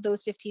of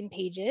those 15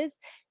 pages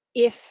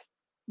if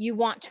you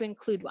want to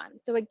include one.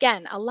 So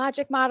again, a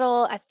logic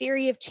model, a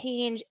theory of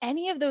change,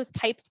 any of those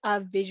types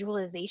of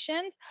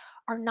visualizations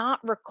are not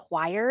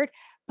required,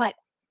 but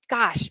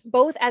gosh,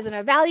 both as an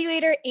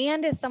evaluator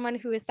and as someone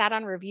who has sat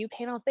on review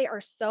panels, they are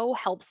so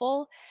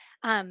helpful.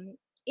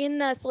 In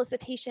the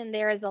solicitation,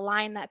 there is a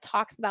line that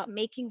talks about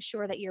making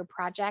sure that your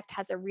project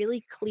has a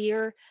really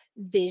clear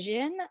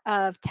vision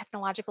of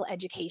technological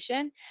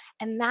education.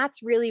 And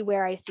that's really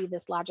where I see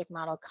this logic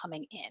model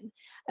coming in,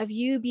 of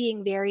you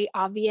being very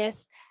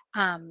obvious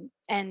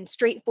and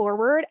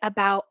straightforward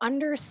about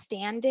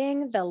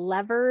understanding the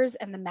levers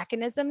and the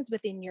mechanisms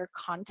within your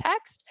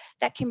context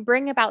that can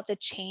bring about the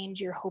change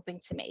you're hoping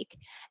to make.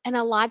 And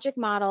a logic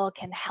model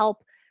can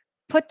help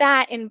put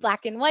that in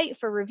black and white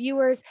for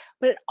reviewers,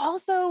 but it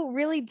also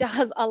really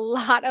does a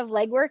lot of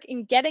legwork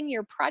in getting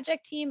your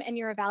project team and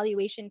your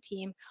evaluation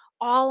team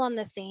all on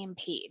the same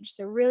page.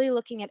 So really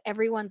looking at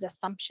everyone's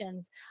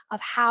assumptions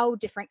of how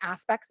different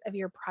aspects of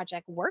your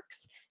project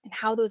works and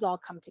how those all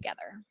come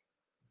together.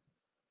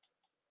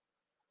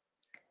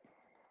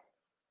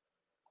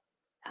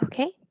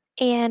 Okay.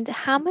 And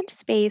how much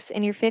space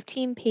in your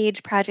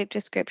 15-page project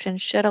description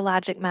should a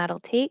logic model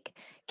take?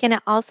 Can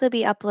it also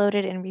be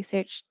uploaded and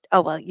researched?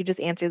 Oh, well, you just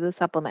answered the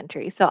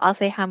supplementary. So I'll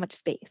say how much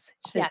space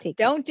should it Yes, take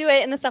you? don't do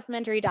it in the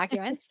supplementary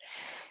documents.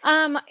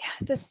 Um,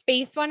 the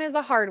space one is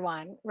a hard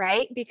one,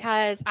 right?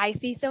 Because I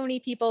see so many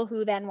people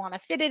who then want to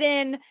fit it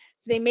in,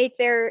 so they make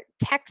their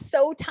text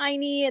so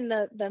tiny and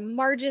the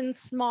margins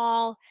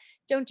small.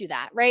 Don't do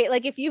that, right?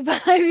 Like if you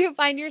if you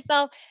find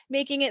yourself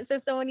making it so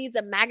someone needs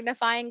a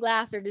magnifying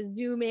glass or to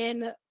zoom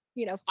in,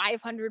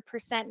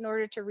 500% in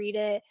order to read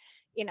it,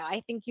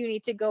 I think you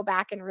need to go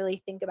back and really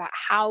think about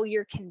how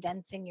you're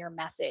condensing your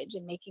message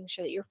and making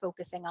sure that you're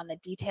focusing on the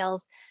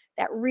details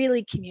that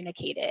really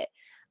communicate it.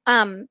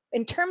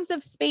 In terms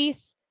of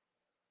space,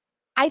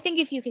 I think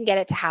if you can get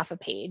it to half a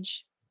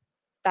page,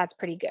 that's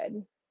pretty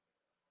good.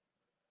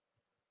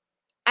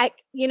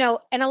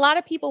 And a lot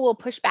of people will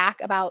push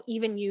back about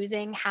even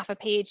using half a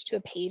page to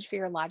a page for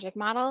your logic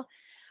model.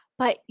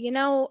 But,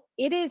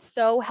 it is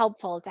so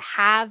helpful to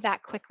have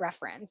that quick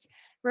reference.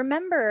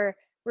 Remember,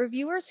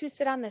 reviewers who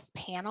sit on this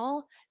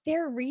panel,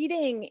 they're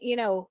reading,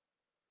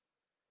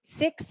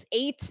 6,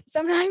 8,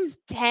 sometimes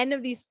 10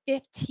 of these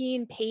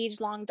 15-page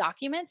long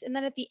documents. And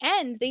then at the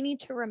end, they need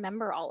to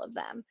remember all of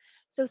them.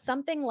 So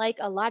something like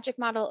a logic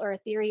model or a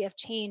theory of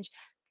change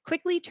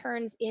quickly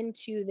turns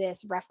into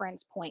this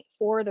reference point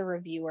for the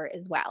reviewer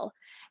as well.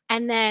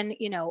 And then,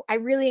 I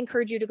really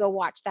encourage you to go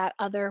watch that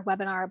other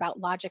webinar about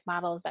logic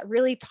models that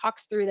really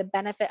talks through the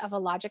benefit of a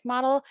logic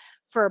model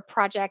for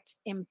project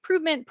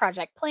improvement,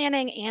 project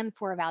planning, and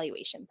for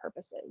evaluation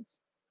purposes.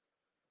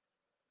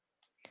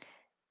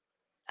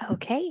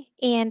 Okay.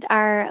 And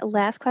our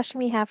last question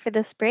we have for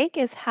this break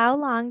is how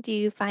long do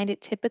you find it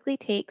typically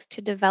takes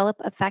to develop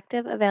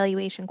effective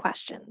evaluation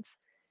questions?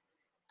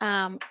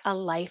 A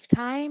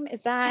lifetime.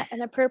 Is that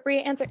an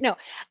appropriate answer? No.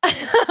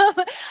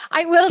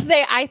 I will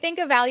say, I think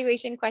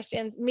evaluation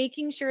questions,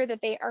 making sure that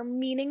they are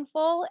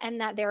meaningful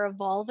and that they're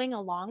evolving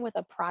along with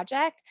a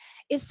project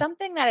is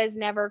something that is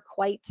never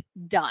quite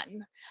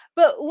done.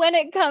 But when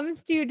it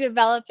comes to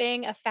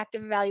developing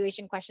effective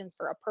evaluation questions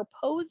for a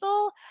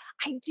proposal,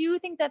 I do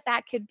think that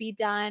that could be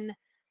done.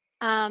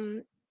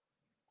 Um,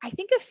 I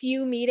think a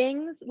few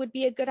meetings would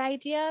be a good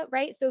idea,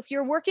 right? So if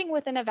you're working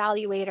with an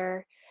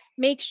evaluator,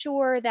 make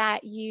sure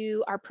that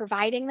you are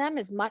providing them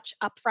as much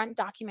upfront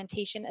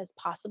documentation as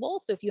possible.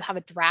 So if you have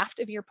a draft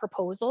of your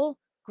proposal,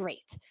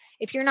 great.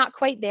 If you're not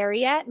quite there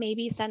yet,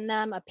 maybe send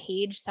them a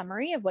page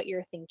summary of what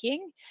you're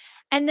thinking.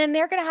 And then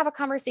they're going to have a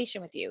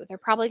conversation with you. They're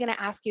probably going to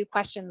ask you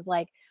questions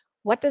like,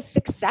 what does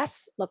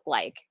success look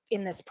like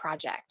in this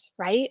project,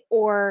 right?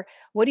 Or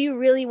what do you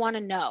really want to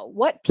know?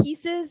 What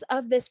pieces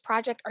of this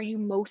project are you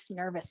most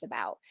nervous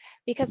about?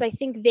 Because I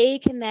think they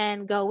can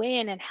then go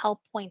in and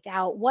help point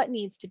out what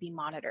needs to be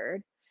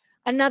monitored.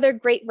 Another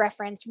great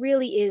reference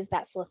really is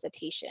that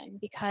solicitation,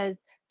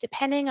 because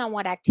depending on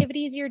what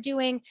activities you're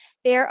doing,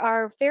 there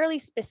are fairly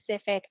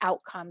specific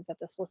outcomes that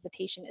the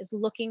solicitation is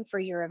looking for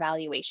your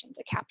evaluation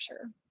to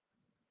capture.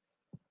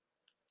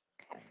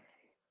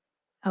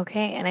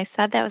 Okay. And I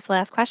said that was the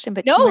last question,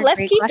 but No, two more let's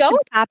great keep going.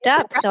 questions popped Yeah,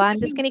 up. right. So I'm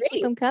This just is going to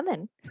keep great. them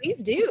coming.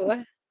 Please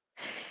do.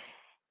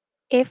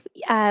 If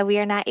we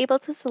are not able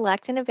to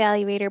select an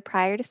evaluator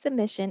prior to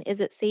submission, is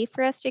it safe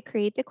for us to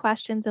create the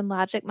questions and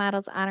logic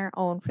models on our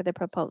own for the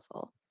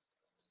proposal?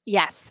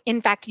 Yes,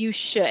 in fact, you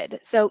should.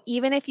 So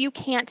even if you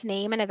can't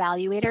name an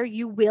evaluator,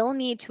 you will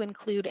need to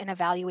include an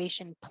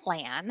evaluation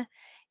plan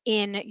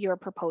in your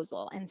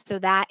proposal. And so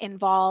that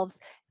involves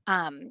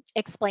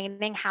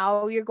explaining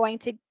how you're going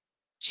to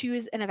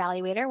choose an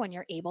evaluator when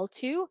you're able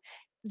to,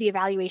 the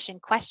evaluation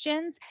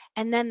questions,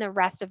 and then the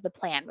rest of the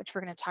plan, which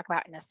we're going to talk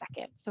about in a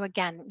second. So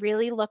again,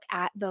 really look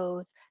at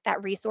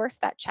that resource,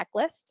 that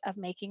checklist of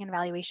making an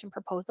evaluation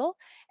proposal.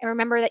 And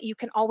remember that you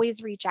can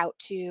always reach out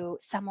to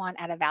someone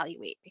at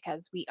Evaluate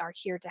because we are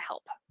here to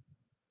help.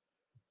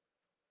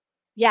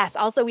 Yes,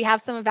 also we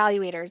have some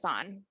evaluators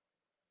on.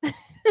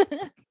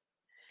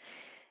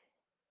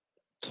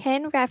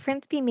 Can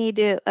reference be made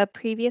to a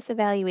previous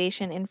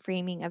evaluation in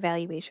framing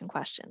evaluation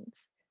questions?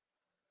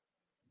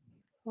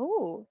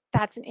 Oh,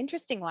 that's an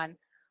interesting one.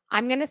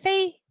 I'm going to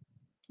say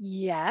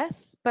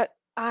yes, but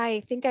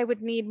I think I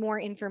would need more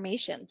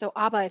information. So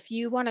Abba, if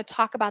you want to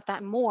talk about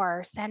that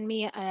more, send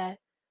me an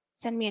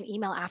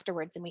email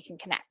afterwards and we can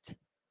connect.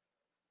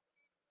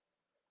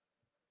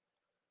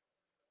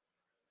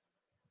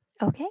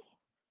 Okay.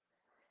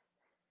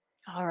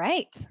 All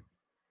right.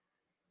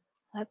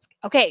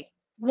 Okay.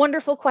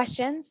 Wonderful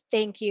questions.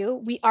 Thank you.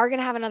 We are going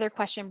to have another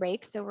question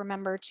break. So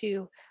remember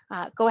to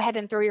go ahead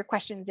and throw your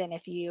questions in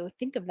if you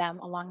think of them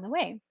along the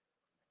way.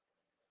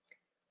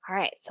 All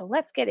right. So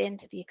let's get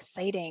into the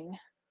exciting,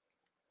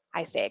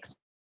 I say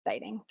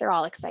exciting. They're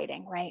all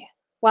exciting, right?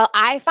 While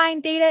I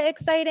find data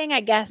exciting,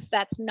 I guess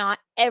that's not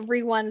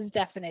everyone's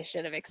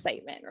definition of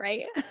excitement,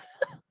 right?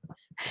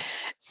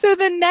 So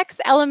the next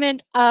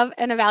element of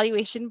an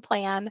evaluation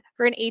plan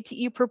for an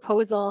ATE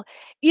proposal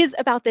is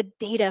about the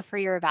data for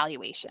your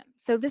evaluation.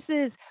 So this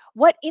is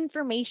what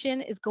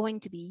information is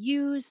going to be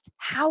used,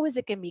 how is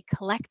it going to be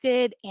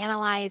collected,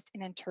 analyzed,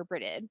 and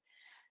interpreted.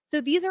 So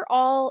these are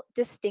all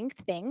distinct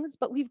things,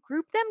 but we've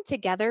grouped them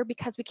together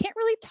because we can't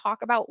really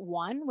talk about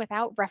one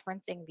without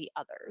referencing the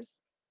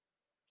others.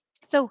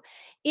 So,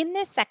 in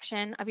this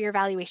section of your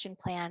evaluation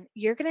plan,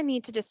 you're going to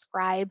need to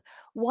describe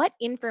what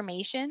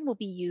information will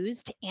be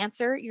used to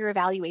answer your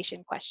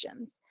evaluation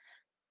questions,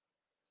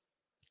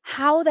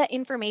 how that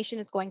information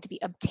is going to be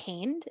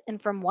obtained and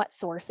from what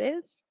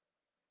sources,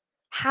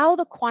 how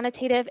the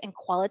quantitative and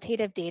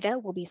qualitative data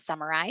will be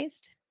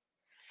summarized,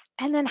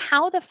 and then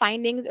how the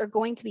findings are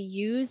going to be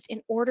used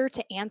in order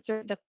to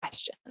answer the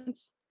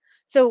questions.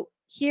 So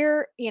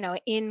here,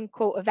 in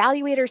quote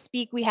evaluator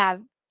speak, we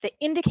have the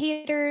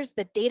indicators,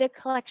 the data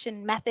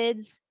collection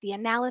methods, the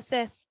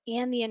analysis,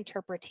 and the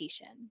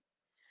interpretation.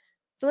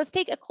 So let's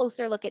take a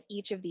closer look at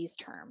each of these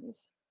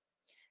terms.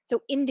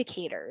 So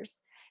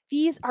indicators,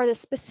 these are the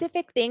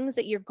specific things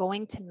that you're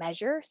going to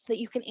measure so that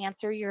you can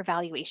answer your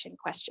evaluation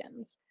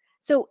questions.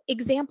 So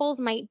examples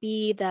might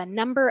be the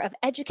number of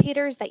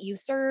educators that you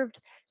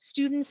served,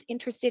 students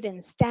interested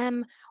in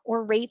STEM,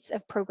 or rates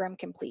of program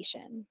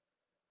completion.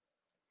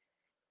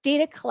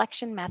 Data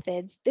collection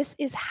methods, this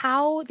is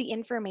how the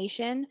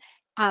information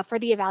for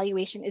the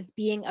evaluation is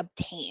being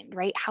obtained,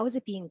 right? How is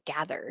it being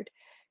gathered?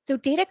 So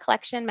data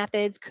collection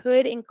methods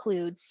could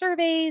include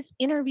surveys,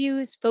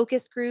 interviews,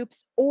 focus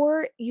groups,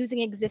 or using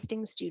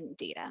existing student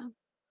data.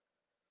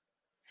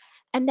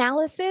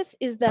 Analysis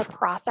is the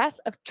process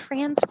of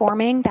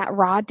transforming that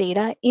raw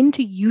data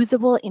into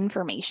usable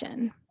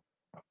information.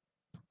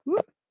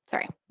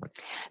 Sorry.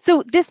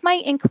 So this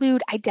might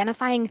include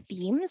identifying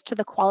themes to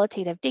the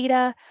qualitative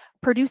data,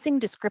 producing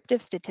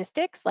descriptive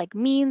statistics like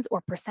means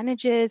or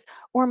percentages,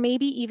 or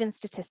maybe even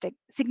statistic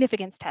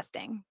significance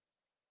testing.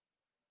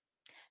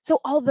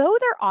 So although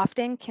they're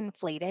often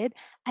conflated,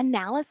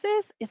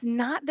 analysis is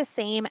not the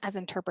same as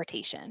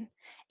interpretation.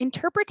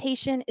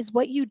 Interpretation is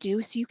what you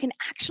do so you can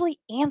actually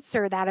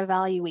answer that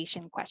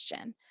evaluation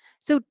question.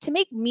 So to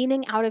make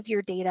meaning out of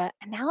your data,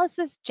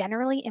 analysis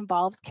generally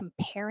involves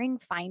comparing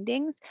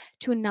findings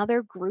to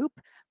another group,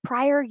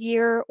 prior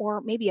year,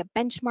 or maybe a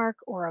benchmark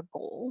or a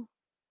goal.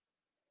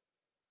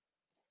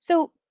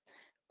 So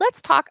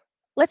let's talk.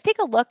 Let's take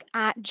a look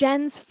at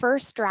Jen's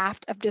first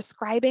draft of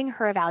describing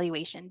her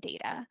evaluation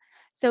data.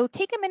 So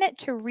take a minute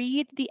to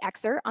read the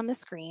excerpt on the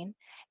screen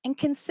and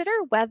consider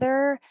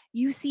whether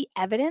you see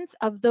evidence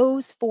of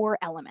those four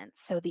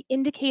elements. So the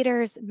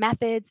indicators,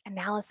 methods,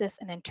 analysis,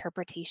 and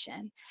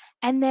interpretation.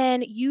 And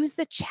then use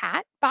the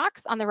chat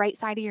box on the right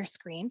side of your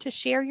screen to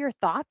share your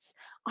thoughts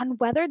on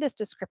whether this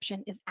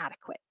description is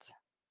adequate.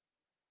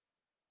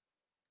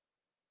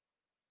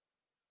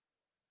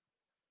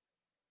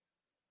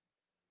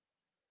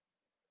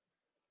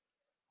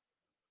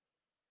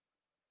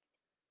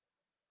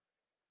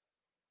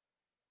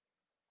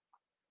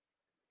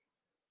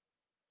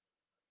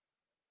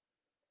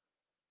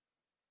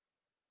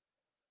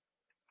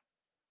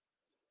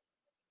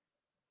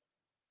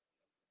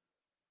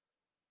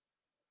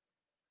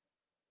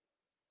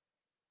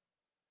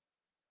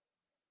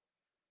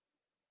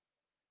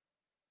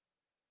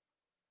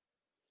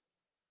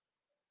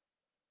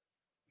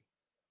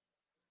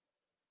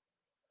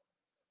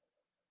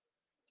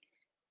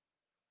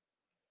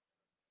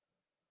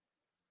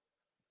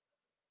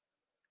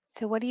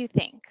 So, what do you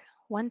think?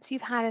 Once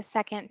you've had a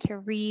second to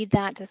read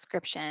that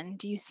description,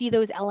 do you see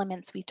those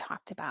elements we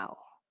talked about?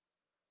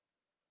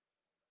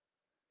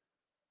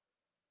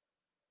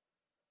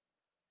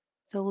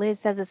 So,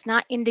 Liz says it's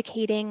not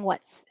indicating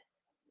what's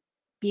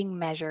being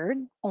measured,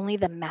 only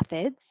the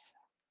methods.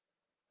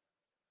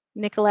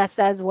 Nicolette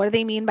says, what do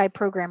they mean by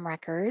program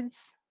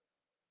records?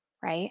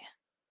 Right?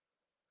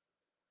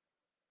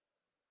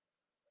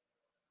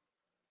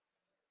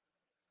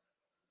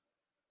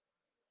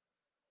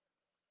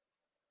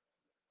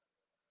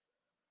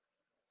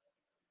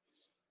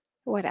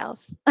 What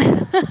else?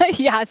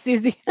 Yeah,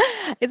 Susie.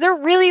 It's a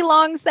really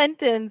long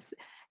sentence.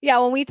 Yeah,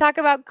 when we talk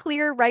about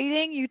clear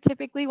writing, you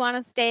typically want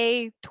to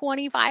stay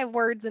 25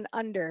 words and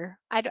under.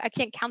 I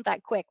can't count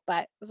that quick,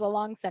 but it was a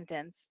long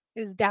sentence.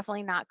 It was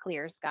definitely not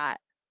clear, Scott.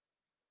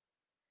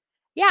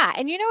 Yeah,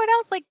 and you know what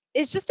else? Like,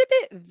 it's just a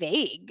bit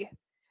vague,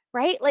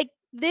 right? Like,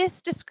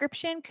 this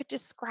description could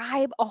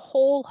describe a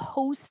whole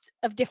host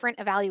of different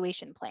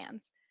evaluation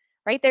plans,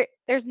 right?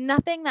 There's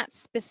nothing that's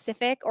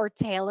specific or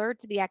tailored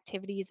to the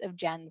activities of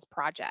Jen's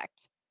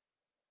project.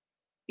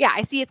 Yeah,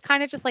 I see it's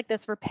kind of just like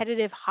this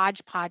repetitive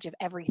hodgepodge of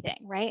everything,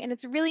 right? And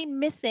it's really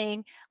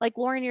missing, like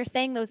Lauren, you're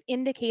saying, those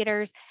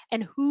indicators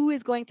and who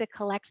is going to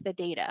collect the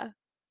data.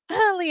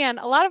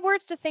 Leanne, a lot of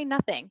words to say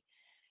nothing.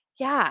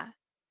 Yeah.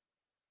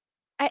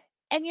 I,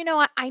 and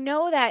I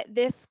know that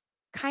this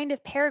kind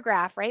of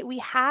paragraph, right? We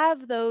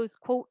have those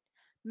quote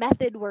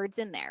method words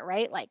in there,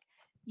 right? Like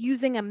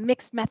using a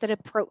mixed method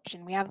approach,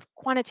 and we have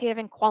quantitative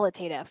and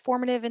qualitative,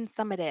 formative and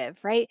summative,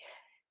 right?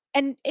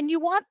 And you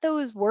want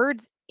those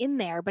words in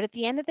there, but at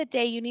the end of the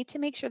day, you need to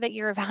make sure that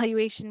your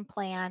evaluation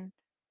plan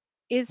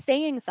is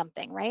saying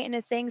something, right? And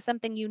is saying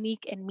something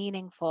unique and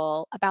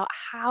meaningful about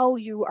how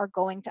you are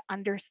going to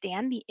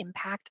understand the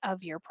impact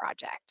of your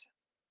project.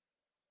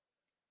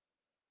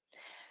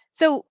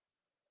 So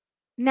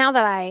now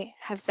that I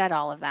have said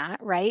all of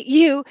that, right,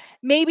 you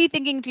may be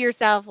thinking to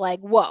yourself,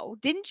 like, whoa,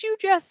 didn't you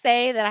just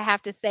say that I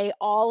have to say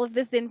all of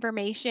this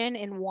information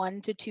in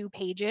 1 to 2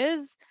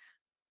 pages?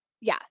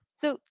 Yeah.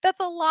 So that's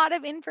a lot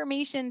of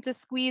information to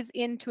squeeze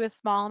into a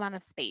small amount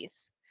of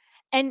space.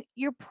 And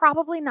you're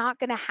probably not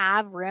going to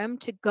have room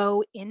to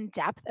go in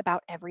depth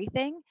about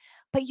everything,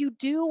 but you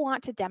do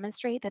want to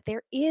demonstrate that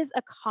there is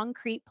a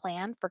concrete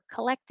plan for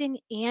collecting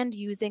and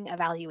using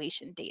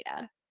evaluation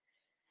data.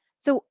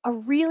 So, a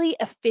really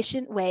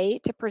efficient way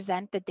to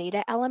present the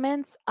data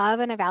elements of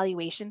an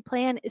evaluation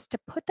plan is to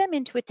put them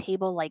into a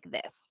table like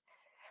this.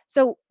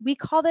 So we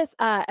call this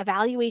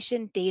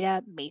evaluation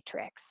data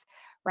matrix,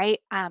 right?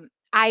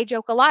 I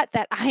joke a lot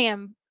that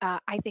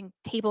I think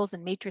tables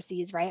and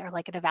matrices, right, are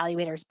like an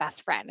evaluator's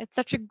best friend. It's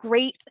such a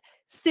great,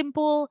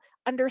 simple,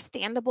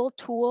 understandable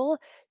tool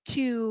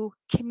to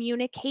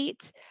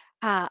communicate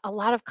a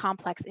lot of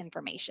complex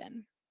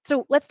information.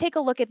 So let's take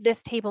a look at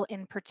this table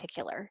in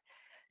particular.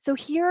 So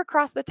here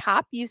across the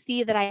top, you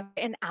see that I've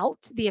written out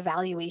the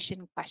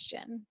evaluation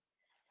question.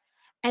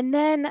 And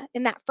then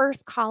in that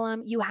first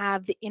column, you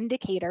have the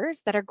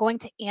indicators that are going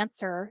to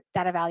answer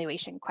that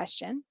evaluation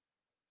question.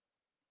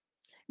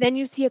 Then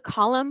you see a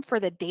column for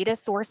the data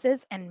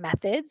sources and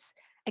methods,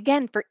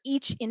 again, for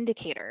each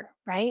indicator,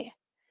 right?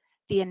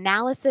 The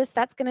analysis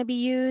that's going to be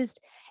used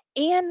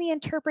and the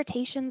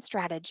interpretation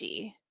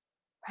strategy,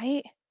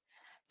 right?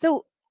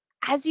 So,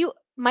 as you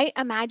might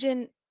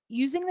imagine,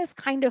 using this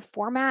kind of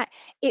format,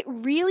 it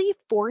really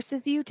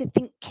forces you to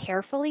think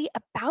carefully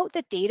about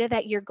the data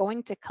that you're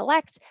going to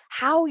collect,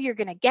 how you're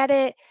going to get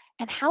it,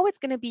 and how it's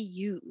going to be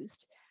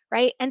used.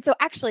 Right. And so,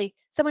 actually,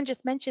 someone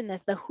just mentioned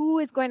this, the who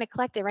is going to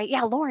collect it, right?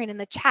 Yeah, Lauren in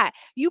the chat.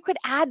 You could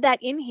add that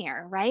in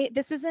here, right?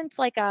 This isn't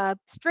like a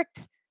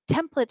strict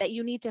template that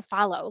you need to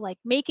follow. Like,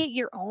 make it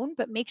your own,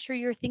 but make sure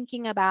you're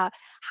thinking about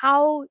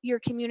how you're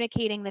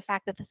communicating the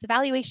fact that this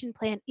evaluation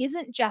plan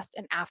isn't just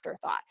an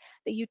afterthought,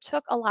 that you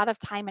took a lot of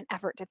time and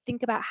effort to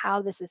think about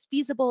how this is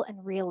feasible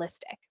and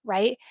realistic,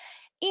 right?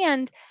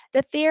 And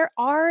that there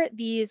are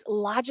these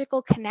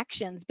logical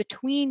connections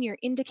between your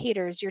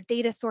indicators, your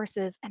data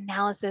sources,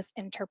 analysis,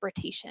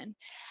 interpretation.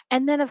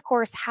 And then, of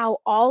course, how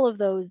all of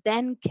those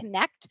then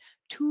connect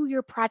to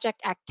your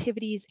project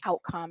activities,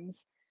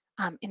 outcomes,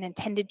 and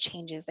intended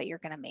changes that you're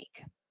going to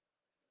make.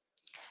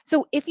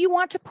 So if you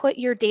want to put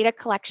your data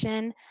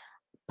collection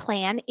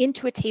plan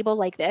into a table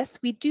like this,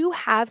 we do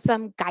have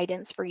some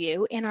guidance for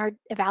you in our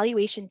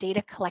evaluation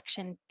data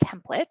collection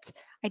template.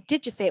 I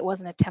did just say it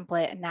wasn't a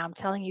template, and now I'm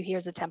telling you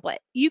here's a template.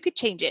 You could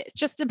change it, it's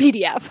just a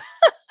PDF.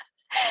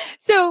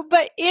 So,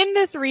 but in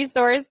this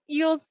resource,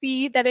 you'll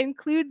see that it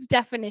includes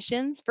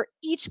definitions for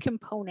each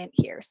component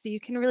here. So you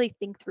can really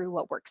think through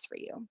what works for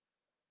you.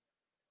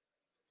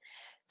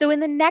 So in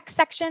the next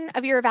section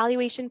of your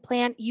evaluation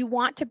plan, you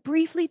want to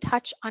briefly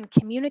touch on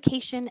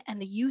communication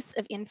and the use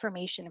of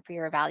information for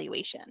your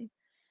evaluation.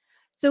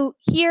 So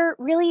here,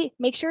 really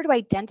make sure to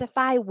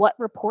identify what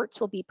reports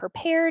will be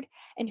prepared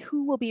and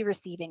who will be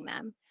receiving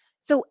them.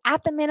 So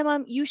at the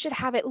minimum, you should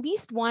have at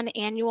least one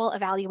annual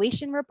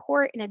evaluation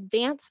report in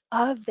advance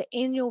of the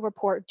annual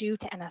report due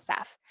to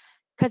NSF,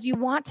 because you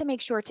want to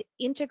make sure to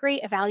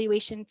integrate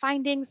evaluation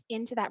findings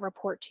into that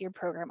report to your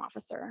program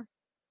officer.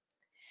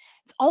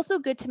 It's also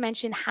good to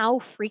mention how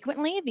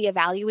frequently the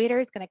evaluator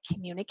is going to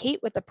communicate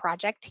with the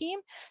project team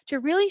to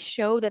really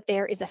show that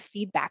there is a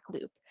feedback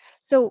loop.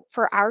 So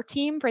for our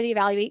team, for the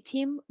Evaluate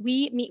team,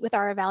 we meet with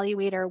our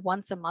evaluator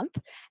once a month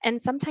and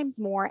sometimes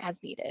more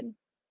as needed.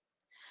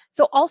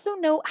 So also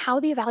note how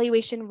the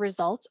evaluation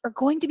results are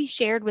going to be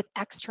shared with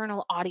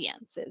external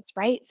audiences,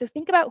 right? So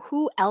think about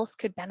who else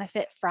could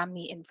benefit from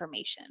the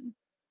information.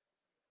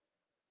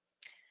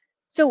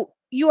 So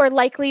you are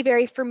likely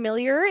very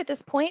familiar at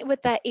this point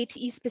with the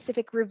ATE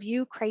specific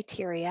review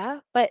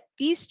criteria, but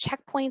these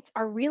checkpoints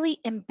are really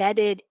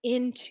embedded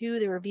into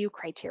the review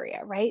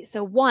criteria, right?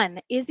 So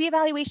one, is the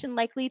evaluation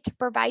likely to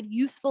provide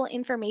useful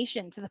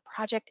information to the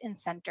project and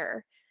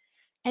center?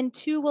 And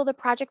two, will the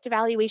project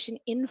evaluation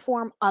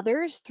inform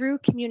others through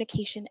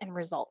communication and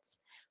results?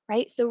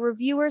 Right? So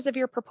reviewers of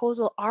your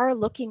proposal are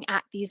looking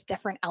at these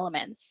different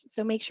elements.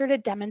 So make sure to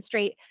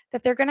demonstrate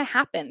that they're going to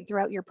happen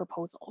throughout your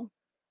proposal.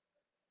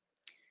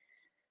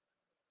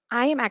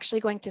 I am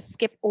actually going to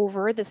skip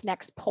over this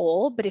next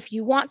poll, but if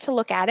you want to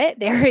look at it,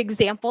 there are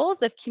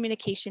examples of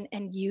communication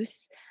and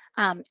use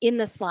in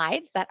the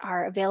slides that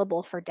are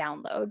available for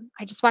download.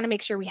 I just want to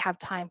make sure we have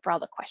time for all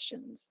the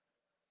questions.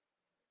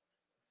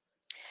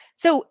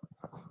 So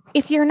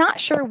if you're not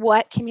sure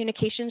what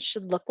communications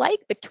should look like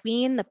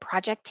between the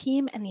project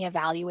team and the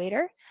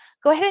evaluator,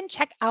 go ahead and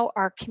check out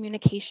our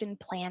communication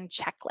plan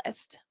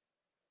checklist.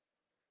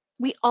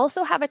 We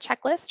also have a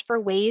checklist for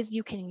ways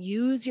you can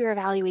use your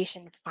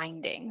evaluation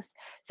findings.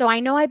 So I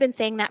know I've been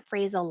saying that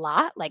phrase a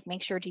lot, like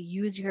make sure to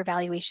use your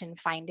evaluation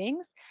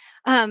findings.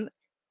 Um,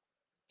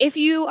 if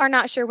you are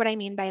not sure what I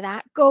mean by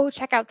that, go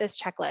check out this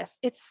checklist.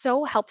 It's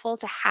so helpful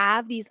to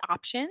have these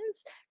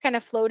options kind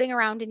of floating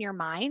around in your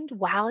mind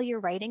while you're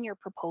writing your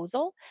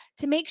proposal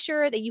to make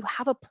sure that you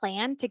have a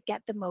plan to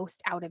get the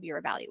most out of your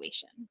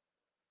evaluation.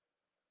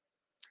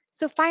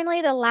 So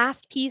finally, the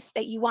last piece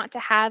that you want to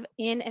have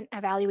in an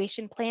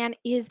evaluation plan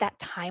is that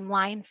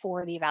timeline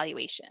for the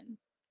evaluation.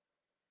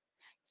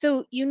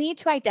 So you need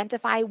to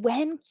identify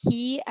when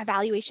key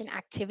evaluation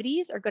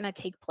activities are going to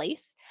take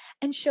place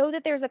and show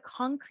that there's a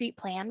concrete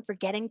plan for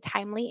getting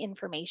timely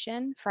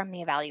information from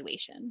the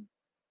evaluation.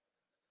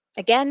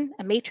 Again,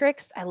 a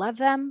matrix, I love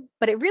them,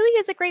 but it really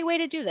is a great way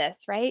to do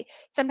this, right?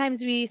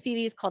 Sometimes we see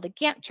these called a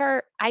Gantt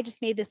chart. I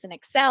just made this in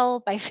Excel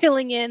by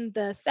filling in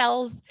the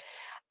cells.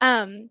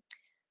 Um,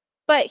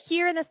 But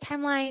here in this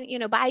timeline,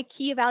 by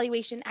key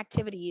evaluation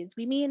activities,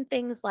 we mean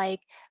things like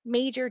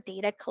major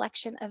data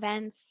collection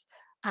events,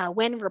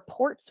 when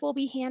reports will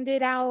be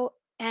handed out,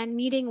 and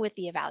meeting with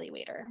the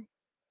evaluator.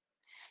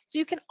 So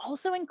you can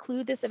also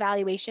include this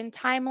evaluation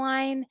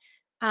timeline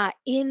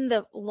in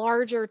the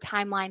larger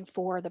timeline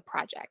for the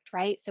project,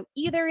 right? So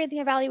either in the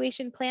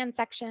evaluation plan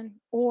section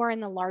or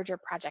in the larger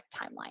project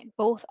timeline,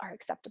 both are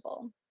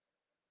acceptable.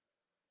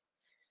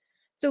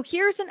 So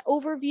here's an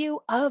overview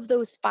of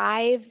those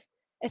 5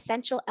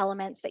 essential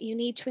elements that you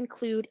need to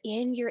include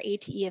in your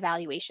ATE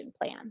evaluation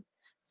plan.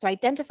 So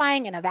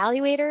identifying an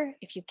evaluator,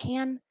 if you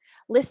can,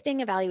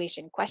 listing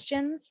evaluation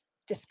questions,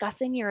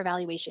 discussing your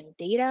evaluation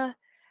data,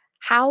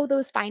 how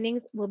those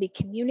findings will be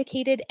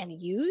communicated and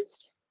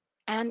used,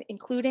 and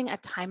including a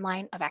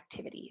timeline of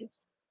activities.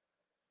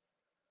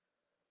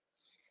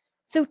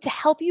 So to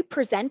help you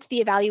present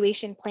the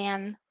evaluation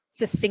plan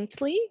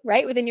succinctly,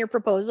 right, within your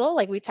proposal,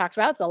 like we talked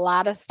about, it's a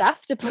lot of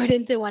stuff to put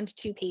into 1 to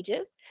 2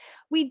 pages.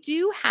 We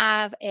do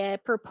have a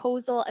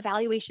proposal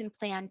evaluation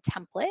plan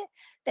template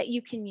that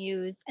you can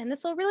use, and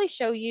this will really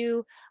show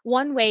you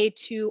one way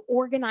to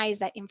organize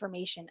that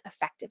information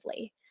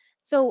effectively.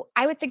 So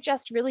I would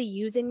suggest really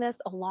using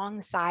this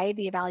alongside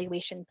the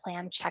evaluation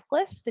plan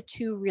checklist. The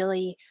two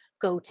really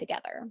go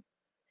together.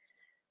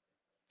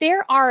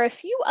 There are a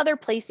few other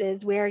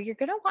places where you're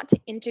going to want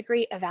to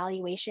integrate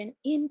evaluation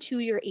into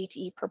your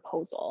ATE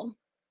proposal.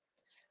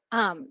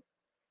 Um,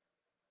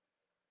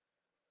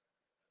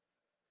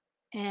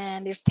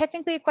 and there's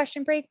technically a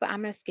question break, but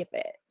I'm going to skip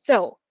it.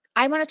 So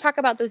I want to talk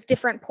about those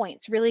different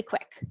points really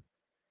quick.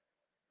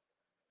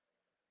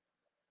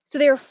 So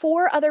there are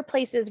 4 other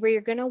places where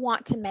you're going to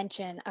want to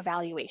mention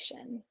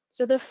evaluation.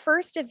 So the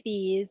first of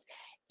these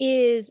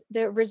is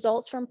the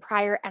results from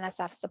prior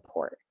NSF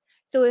support.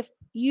 So if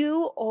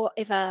you or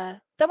if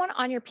someone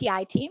on your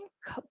PI team,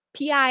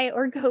 PI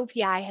or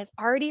co-PI has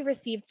already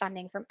received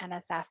funding from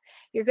NSF,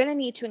 you're going to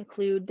need to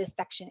include this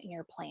section in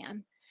your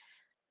plan.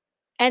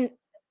 And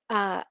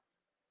uh,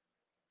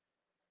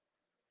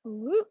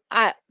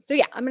 so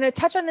yeah, I'm going to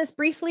touch on this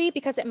briefly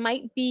because it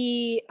might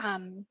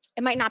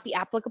not be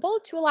applicable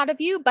to a lot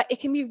of you, but it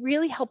can be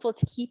really helpful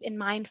to keep in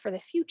mind for the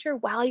future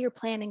while you're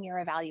planning your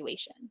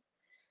evaluation.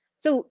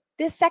 So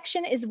this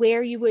section is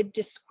where you would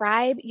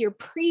describe your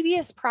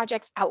previous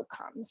project's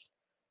outcomes.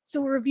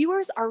 So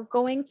reviewers are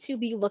going to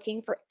be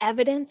looking for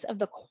evidence of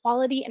the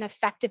quality and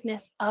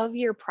effectiveness of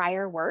your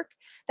prior work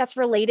that's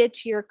related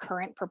to your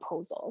current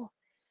proposal.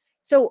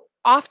 So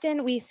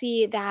often we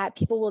see that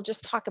people will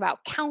just talk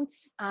about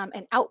counts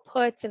and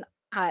outputs and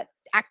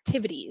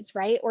activities,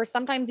 right? Or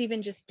sometimes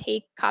even just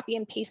copy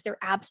and paste their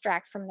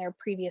abstract from their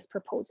previous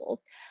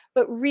proposals.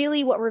 But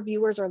really what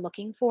reviewers are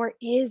looking for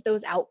is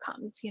those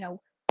outcomes,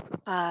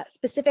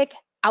 specific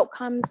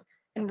outcomes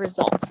and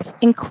results,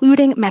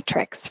 including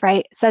metrics,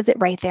 right? It says it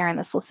right there in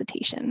the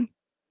solicitation.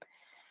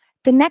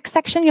 The next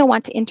section you'll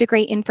want to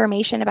integrate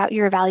information about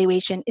your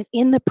evaluation is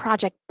in the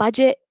project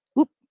budget.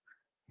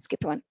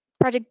 Skipped one.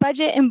 Project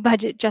budget and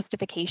budget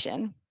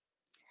justification.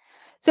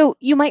 So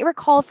you might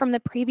recall from the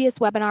previous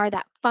webinar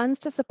that funds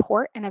to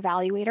support an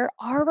evaluator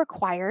are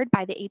required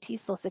by the AT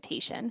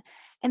solicitation,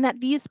 and that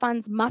these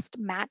funds must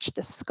match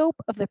the scope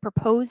of the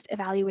proposed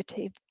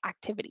evaluative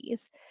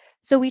activities.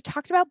 So we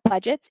talked about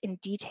budgets in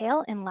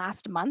detail in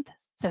last month.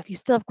 So if you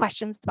still have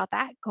questions about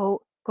that, go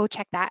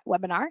check that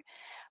webinar.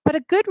 But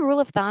a good rule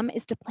of thumb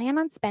is to plan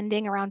on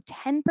spending around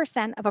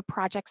 10% of a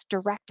project's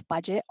direct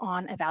budget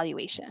on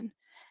evaluation.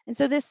 And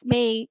so this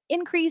may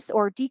increase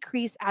or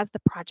decrease as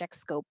the project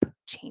scope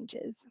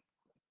changes.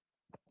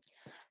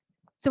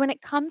 So when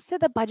it comes to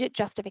the budget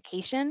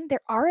justification,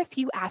 there are a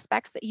few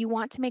aspects that you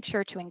want to make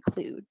sure to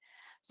include.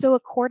 So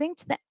according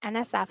to the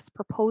NSF's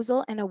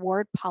Proposal and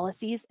Award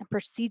Policies and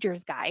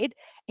Procedures Guide,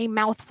 a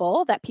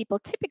mouthful that people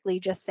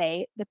typically just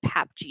say the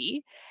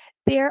PAPG,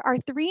 there are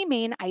 3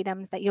 main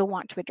items that you'll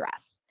want to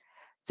address.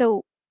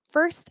 So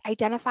first,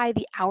 identify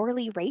the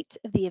hourly rate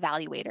of the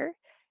evaluator.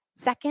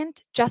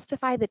 Second,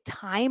 justify the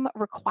time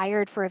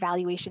required for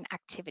evaluation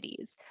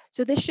activities.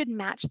 So this should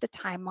match the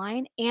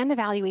timeline and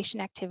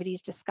evaluation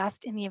activities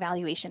discussed in the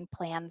evaluation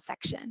plan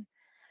section.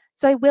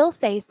 So I will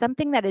say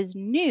something that is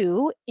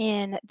new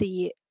in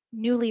the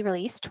newly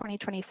released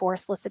 2024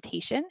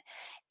 solicitation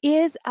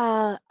is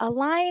a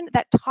line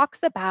that talks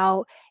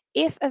about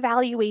if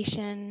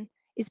evaluation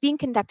is being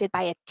conducted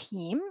by a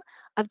team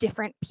of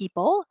different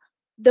people,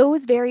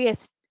 those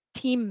various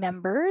team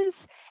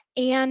members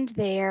and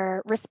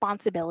their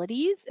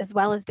responsibilities, as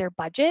well as their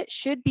budget,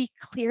 should be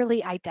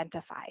clearly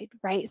identified,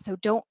 right? So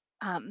don't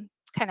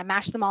kind of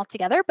mash them all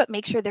together, but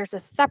make sure there's a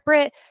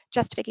separate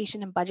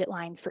justification and budget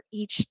line for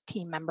each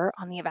team member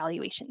on the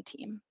evaluation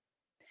team.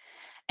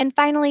 And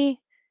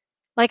finally,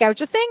 like I was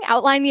just saying,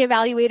 outline the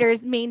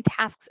evaluator's main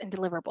tasks and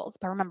deliverables,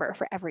 but remember,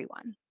 for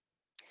everyone.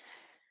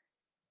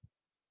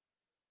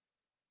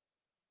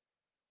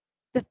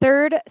 The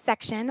third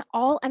section,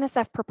 all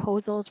NSF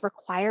proposals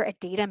require a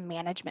data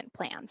management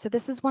plan. So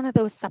this is one of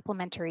those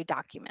supplementary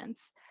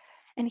documents.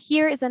 And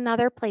here is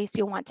another place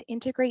you'll want to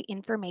integrate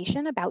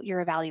information about your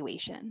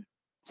evaluation.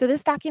 So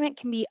this document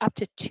can be up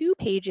to 2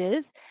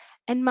 pages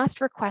and must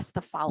request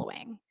the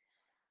following.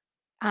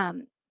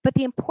 But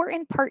the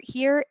important part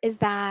here is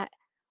that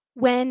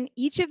when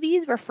each of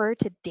these refer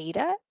to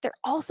data, they're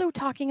also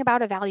talking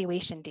about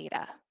evaluation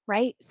data,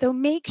 right? So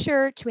make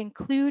sure to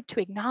include,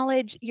 to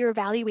acknowledge your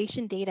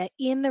evaluation data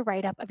in the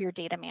write-up of your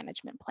data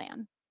management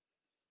plan.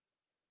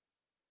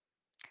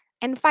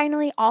 And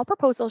finally, all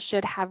proposals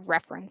should have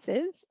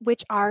references,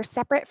 which are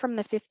separate from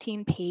the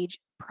 15-page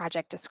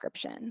project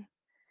description.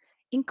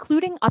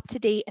 Including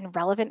up-to-date and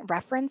relevant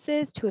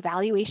references to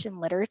evaluation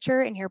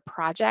literature in your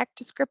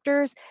project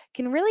descriptors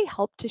can really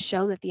help to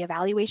show that the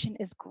evaluation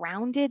is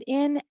grounded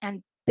in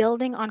and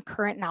building on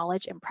current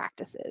knowledge and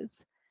practices.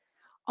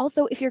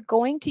 Also, if you're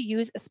going to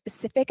use a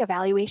specific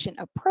evaluation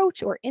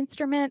approach or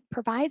instrument,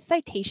 provide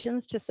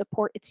citations to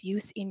support its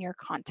use in your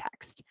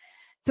context.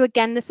 So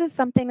again, this is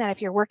something that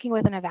if you're working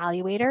with an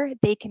evaluator,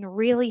 they can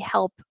really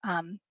help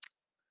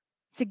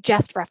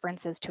suggest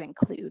references to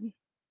include.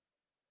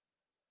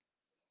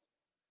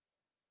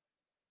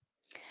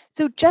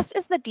 So just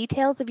as the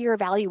details of your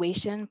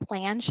evaluation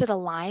plan should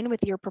align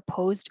with your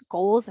proposed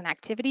goals and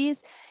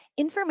activities,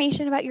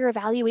 information about your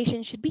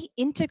evaluation should be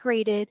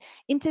integrated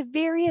into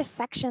various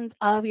sections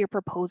of your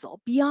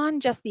proposal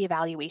beyond just the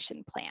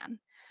evaluation plan.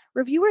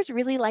 Reviewers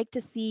really like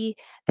to see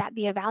that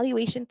the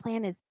evaluation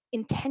plan is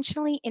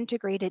intentionally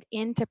integrated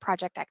into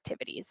project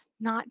activities,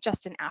 not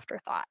just an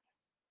afterthought.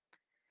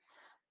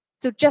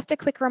 So just a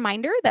quick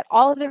reminder that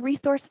all of the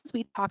resources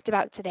we talked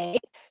about today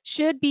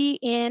should be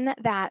in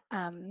that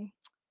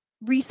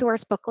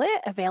resource booklet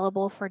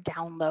available for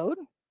download.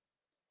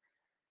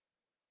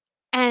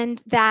 And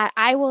that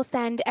I will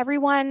send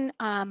everyone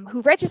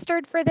who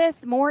registered for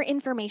this more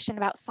information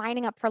about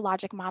signing up for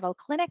logic model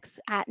clinics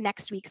at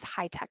next week's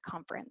high tech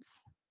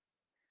conference.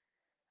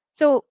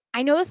 So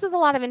I know this was a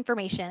lot of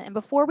information, and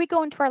before we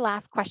go into our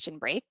last question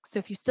break, so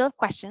if you still have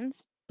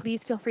questions,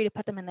 please feel free to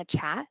put them in the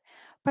chat.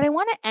 But I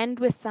want to end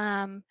with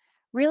some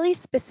really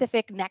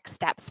specific next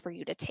steps for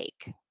you to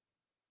take.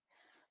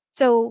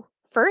 So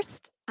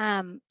first,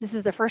 this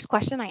is the first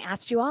question I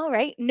asked you all,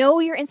 right? Know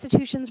your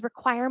institution's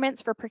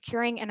requirements for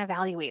procuring an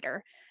evaluator.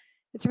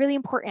 It's really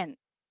important.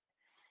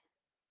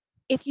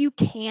 If you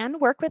can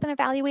work with an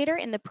evaluator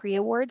in the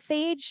pre-award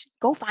stage,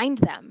 go find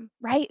them,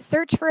 right?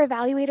 Search for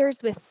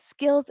evaluators with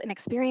skills and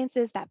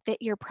experiences that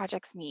fit your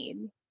project's need.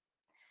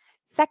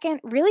 Second,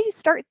 really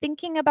start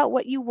thinking about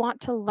what you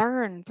want to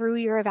learn through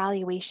your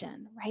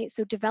evaluation, right?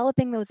 So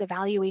developing those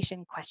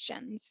evaluation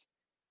questions.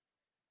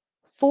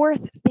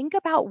 Fourth, think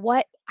about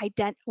what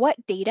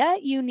data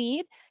you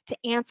need to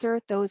answer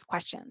those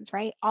questions,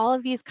 right? All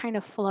of these kind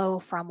of flow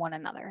from one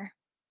another.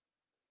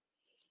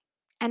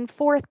 And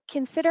fourth,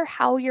 consider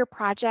how your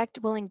project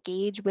will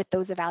engage with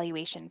those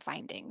evaluation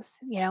findings.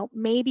 You know,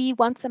 maybe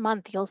once a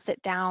month you'll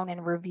sit down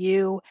and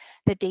review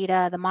the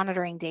data, the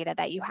monitoring data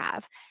that you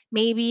have.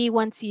 Maybe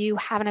once you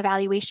have an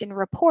evaluation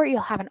report, you'll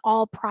have an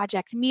all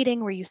project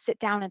meeting where you sit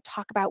down and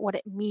talk about what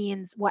it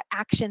means, what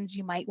actions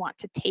you might want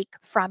to take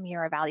from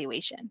your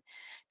evaluation.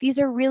 These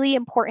are really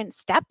important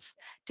steps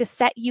to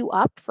set you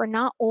up for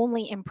not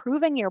only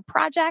improving your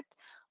project,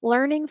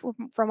 learning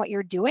from what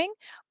you're doing,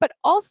 but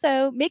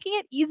also making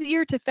it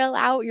easier to fill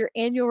out your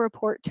annual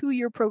report to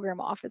your program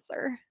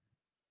officer.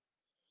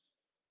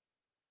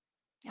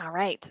 All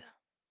right,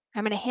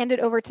 I'm going to hand it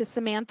over to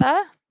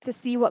Samantha to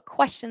see what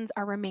questions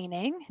are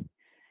remaining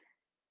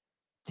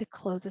to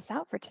close us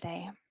out for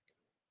today.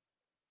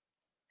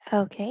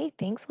 Okay,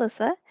 thanks,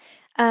 Lissa.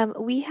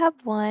 We have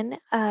one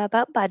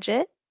about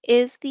budget.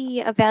 Is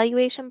the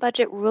evaluation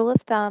budget rule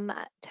of thumb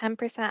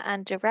 10%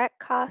 on direct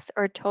costs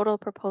or total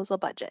proposal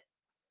budget?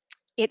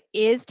 It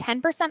is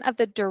 10% of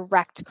the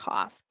direct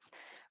costs,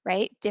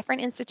 right?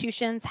 Different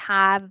institutions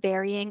have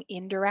varying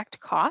indirect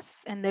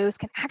costs, and those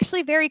can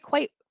actually vary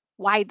quite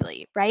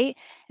widely, right?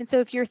 And so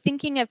if you're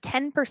thinking of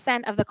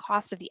 10% of the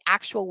cost of the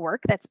actual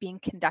work that's being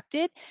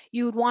conducted,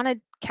 you would want to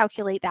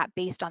calculate that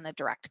based on the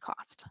direct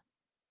cost.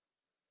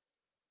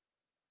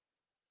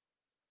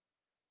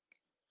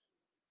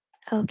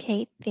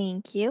 Okay,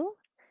 thank you.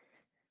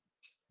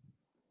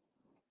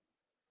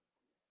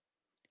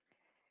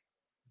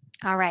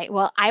 All right.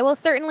 Well, I will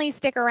certainly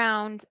stick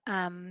around.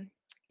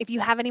 If you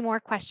have any more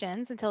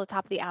questions until the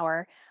top of the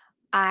hour,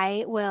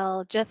 I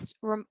will just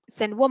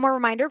send one more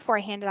reminder before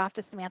I hand it off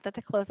to Samantha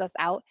to close us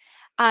out.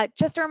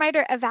 Just a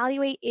reminder,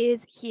 Evaluate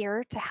is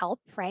here to help,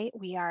 right?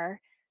 We are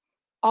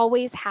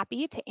always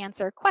happy to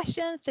answer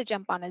questions, to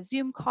jump on a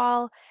Zoom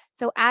call.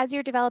 So as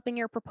you're developing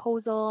your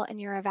proposal and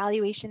your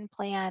evaluation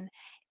plan,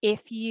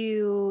 if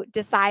you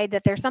decide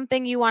that there's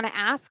something you want to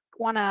ask,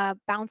 want to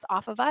bounce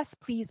off of us,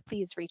 please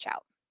reach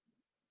out.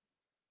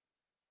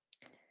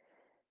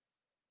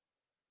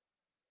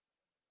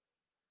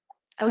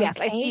 Oh, yes,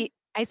 Okay.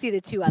 I see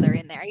the 2 other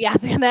in there.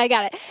 Yes, and I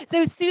got it.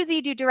 So, Susie,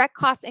 do direct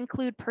costs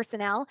include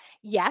personnel?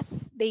 Yes,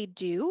 they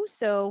do.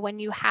 So, when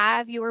you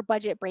have your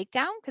budget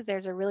breakdown, because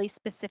there's a really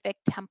specific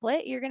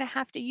template you're gonna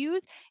have to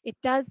use, it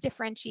does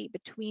differentiate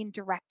between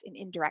direct and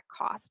indirect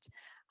cost.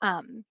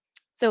 Um,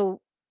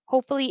 so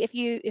hopefully if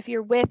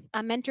you're with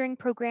a mentoring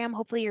program,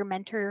 hopefully your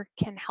mentor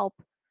can help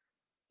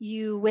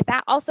you with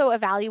that. Also,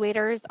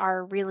 evaluators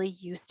are really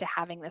used to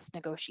having this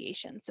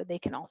negotiation, so they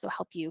can also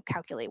help you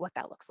calculate what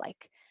that looks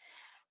like.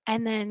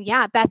 And then,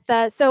 yeah, Beth,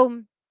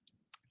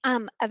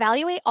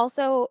 Evaluate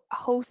also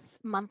hosts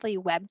monthly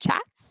web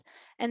chats.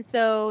 And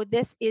so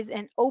this is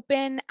an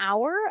open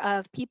hour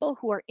of people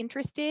who are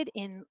interested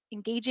in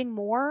engaging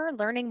more,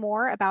 learning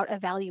more about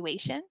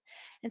evaluation.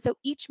 And so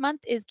each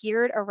month is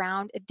geared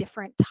around a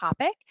different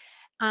topic.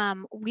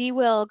 We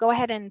will go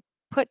ahead and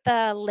put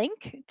the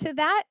link to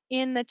that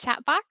in the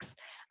chat box.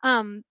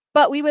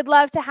 But we would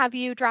love to have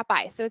you drop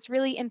by. So it's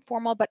really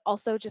informal, but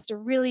also just a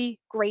really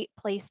great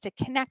place to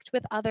connect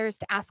with others,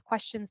 to ask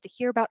questions, to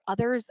hear about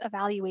others'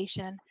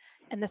 evaluation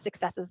and the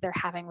successes they're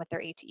having with their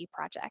ATE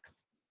projects.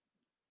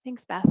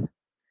 Thanks, Beth.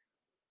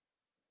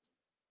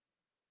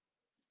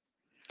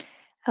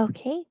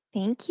 Okay,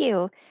 thank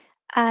you.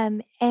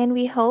 And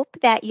we hope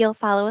that you'll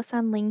follow us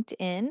on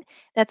LinkedIn.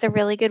 That's a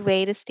really good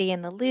way to stay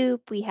in the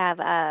loop. We have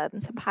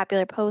some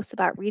popular posts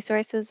about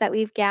resources that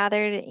we've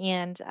gathered,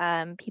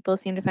 and people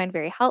seem to find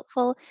very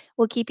helpful.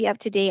 We'll keep you up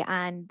to date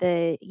on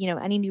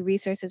any new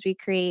resources we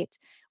create,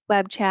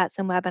 web chats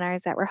and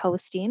webinars that we're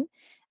hosting.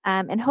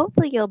 And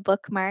hopefully you'll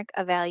bookmark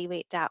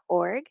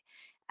evaluate.org,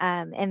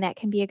 and that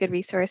can be a good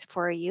resource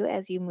for you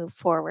as you move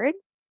forward.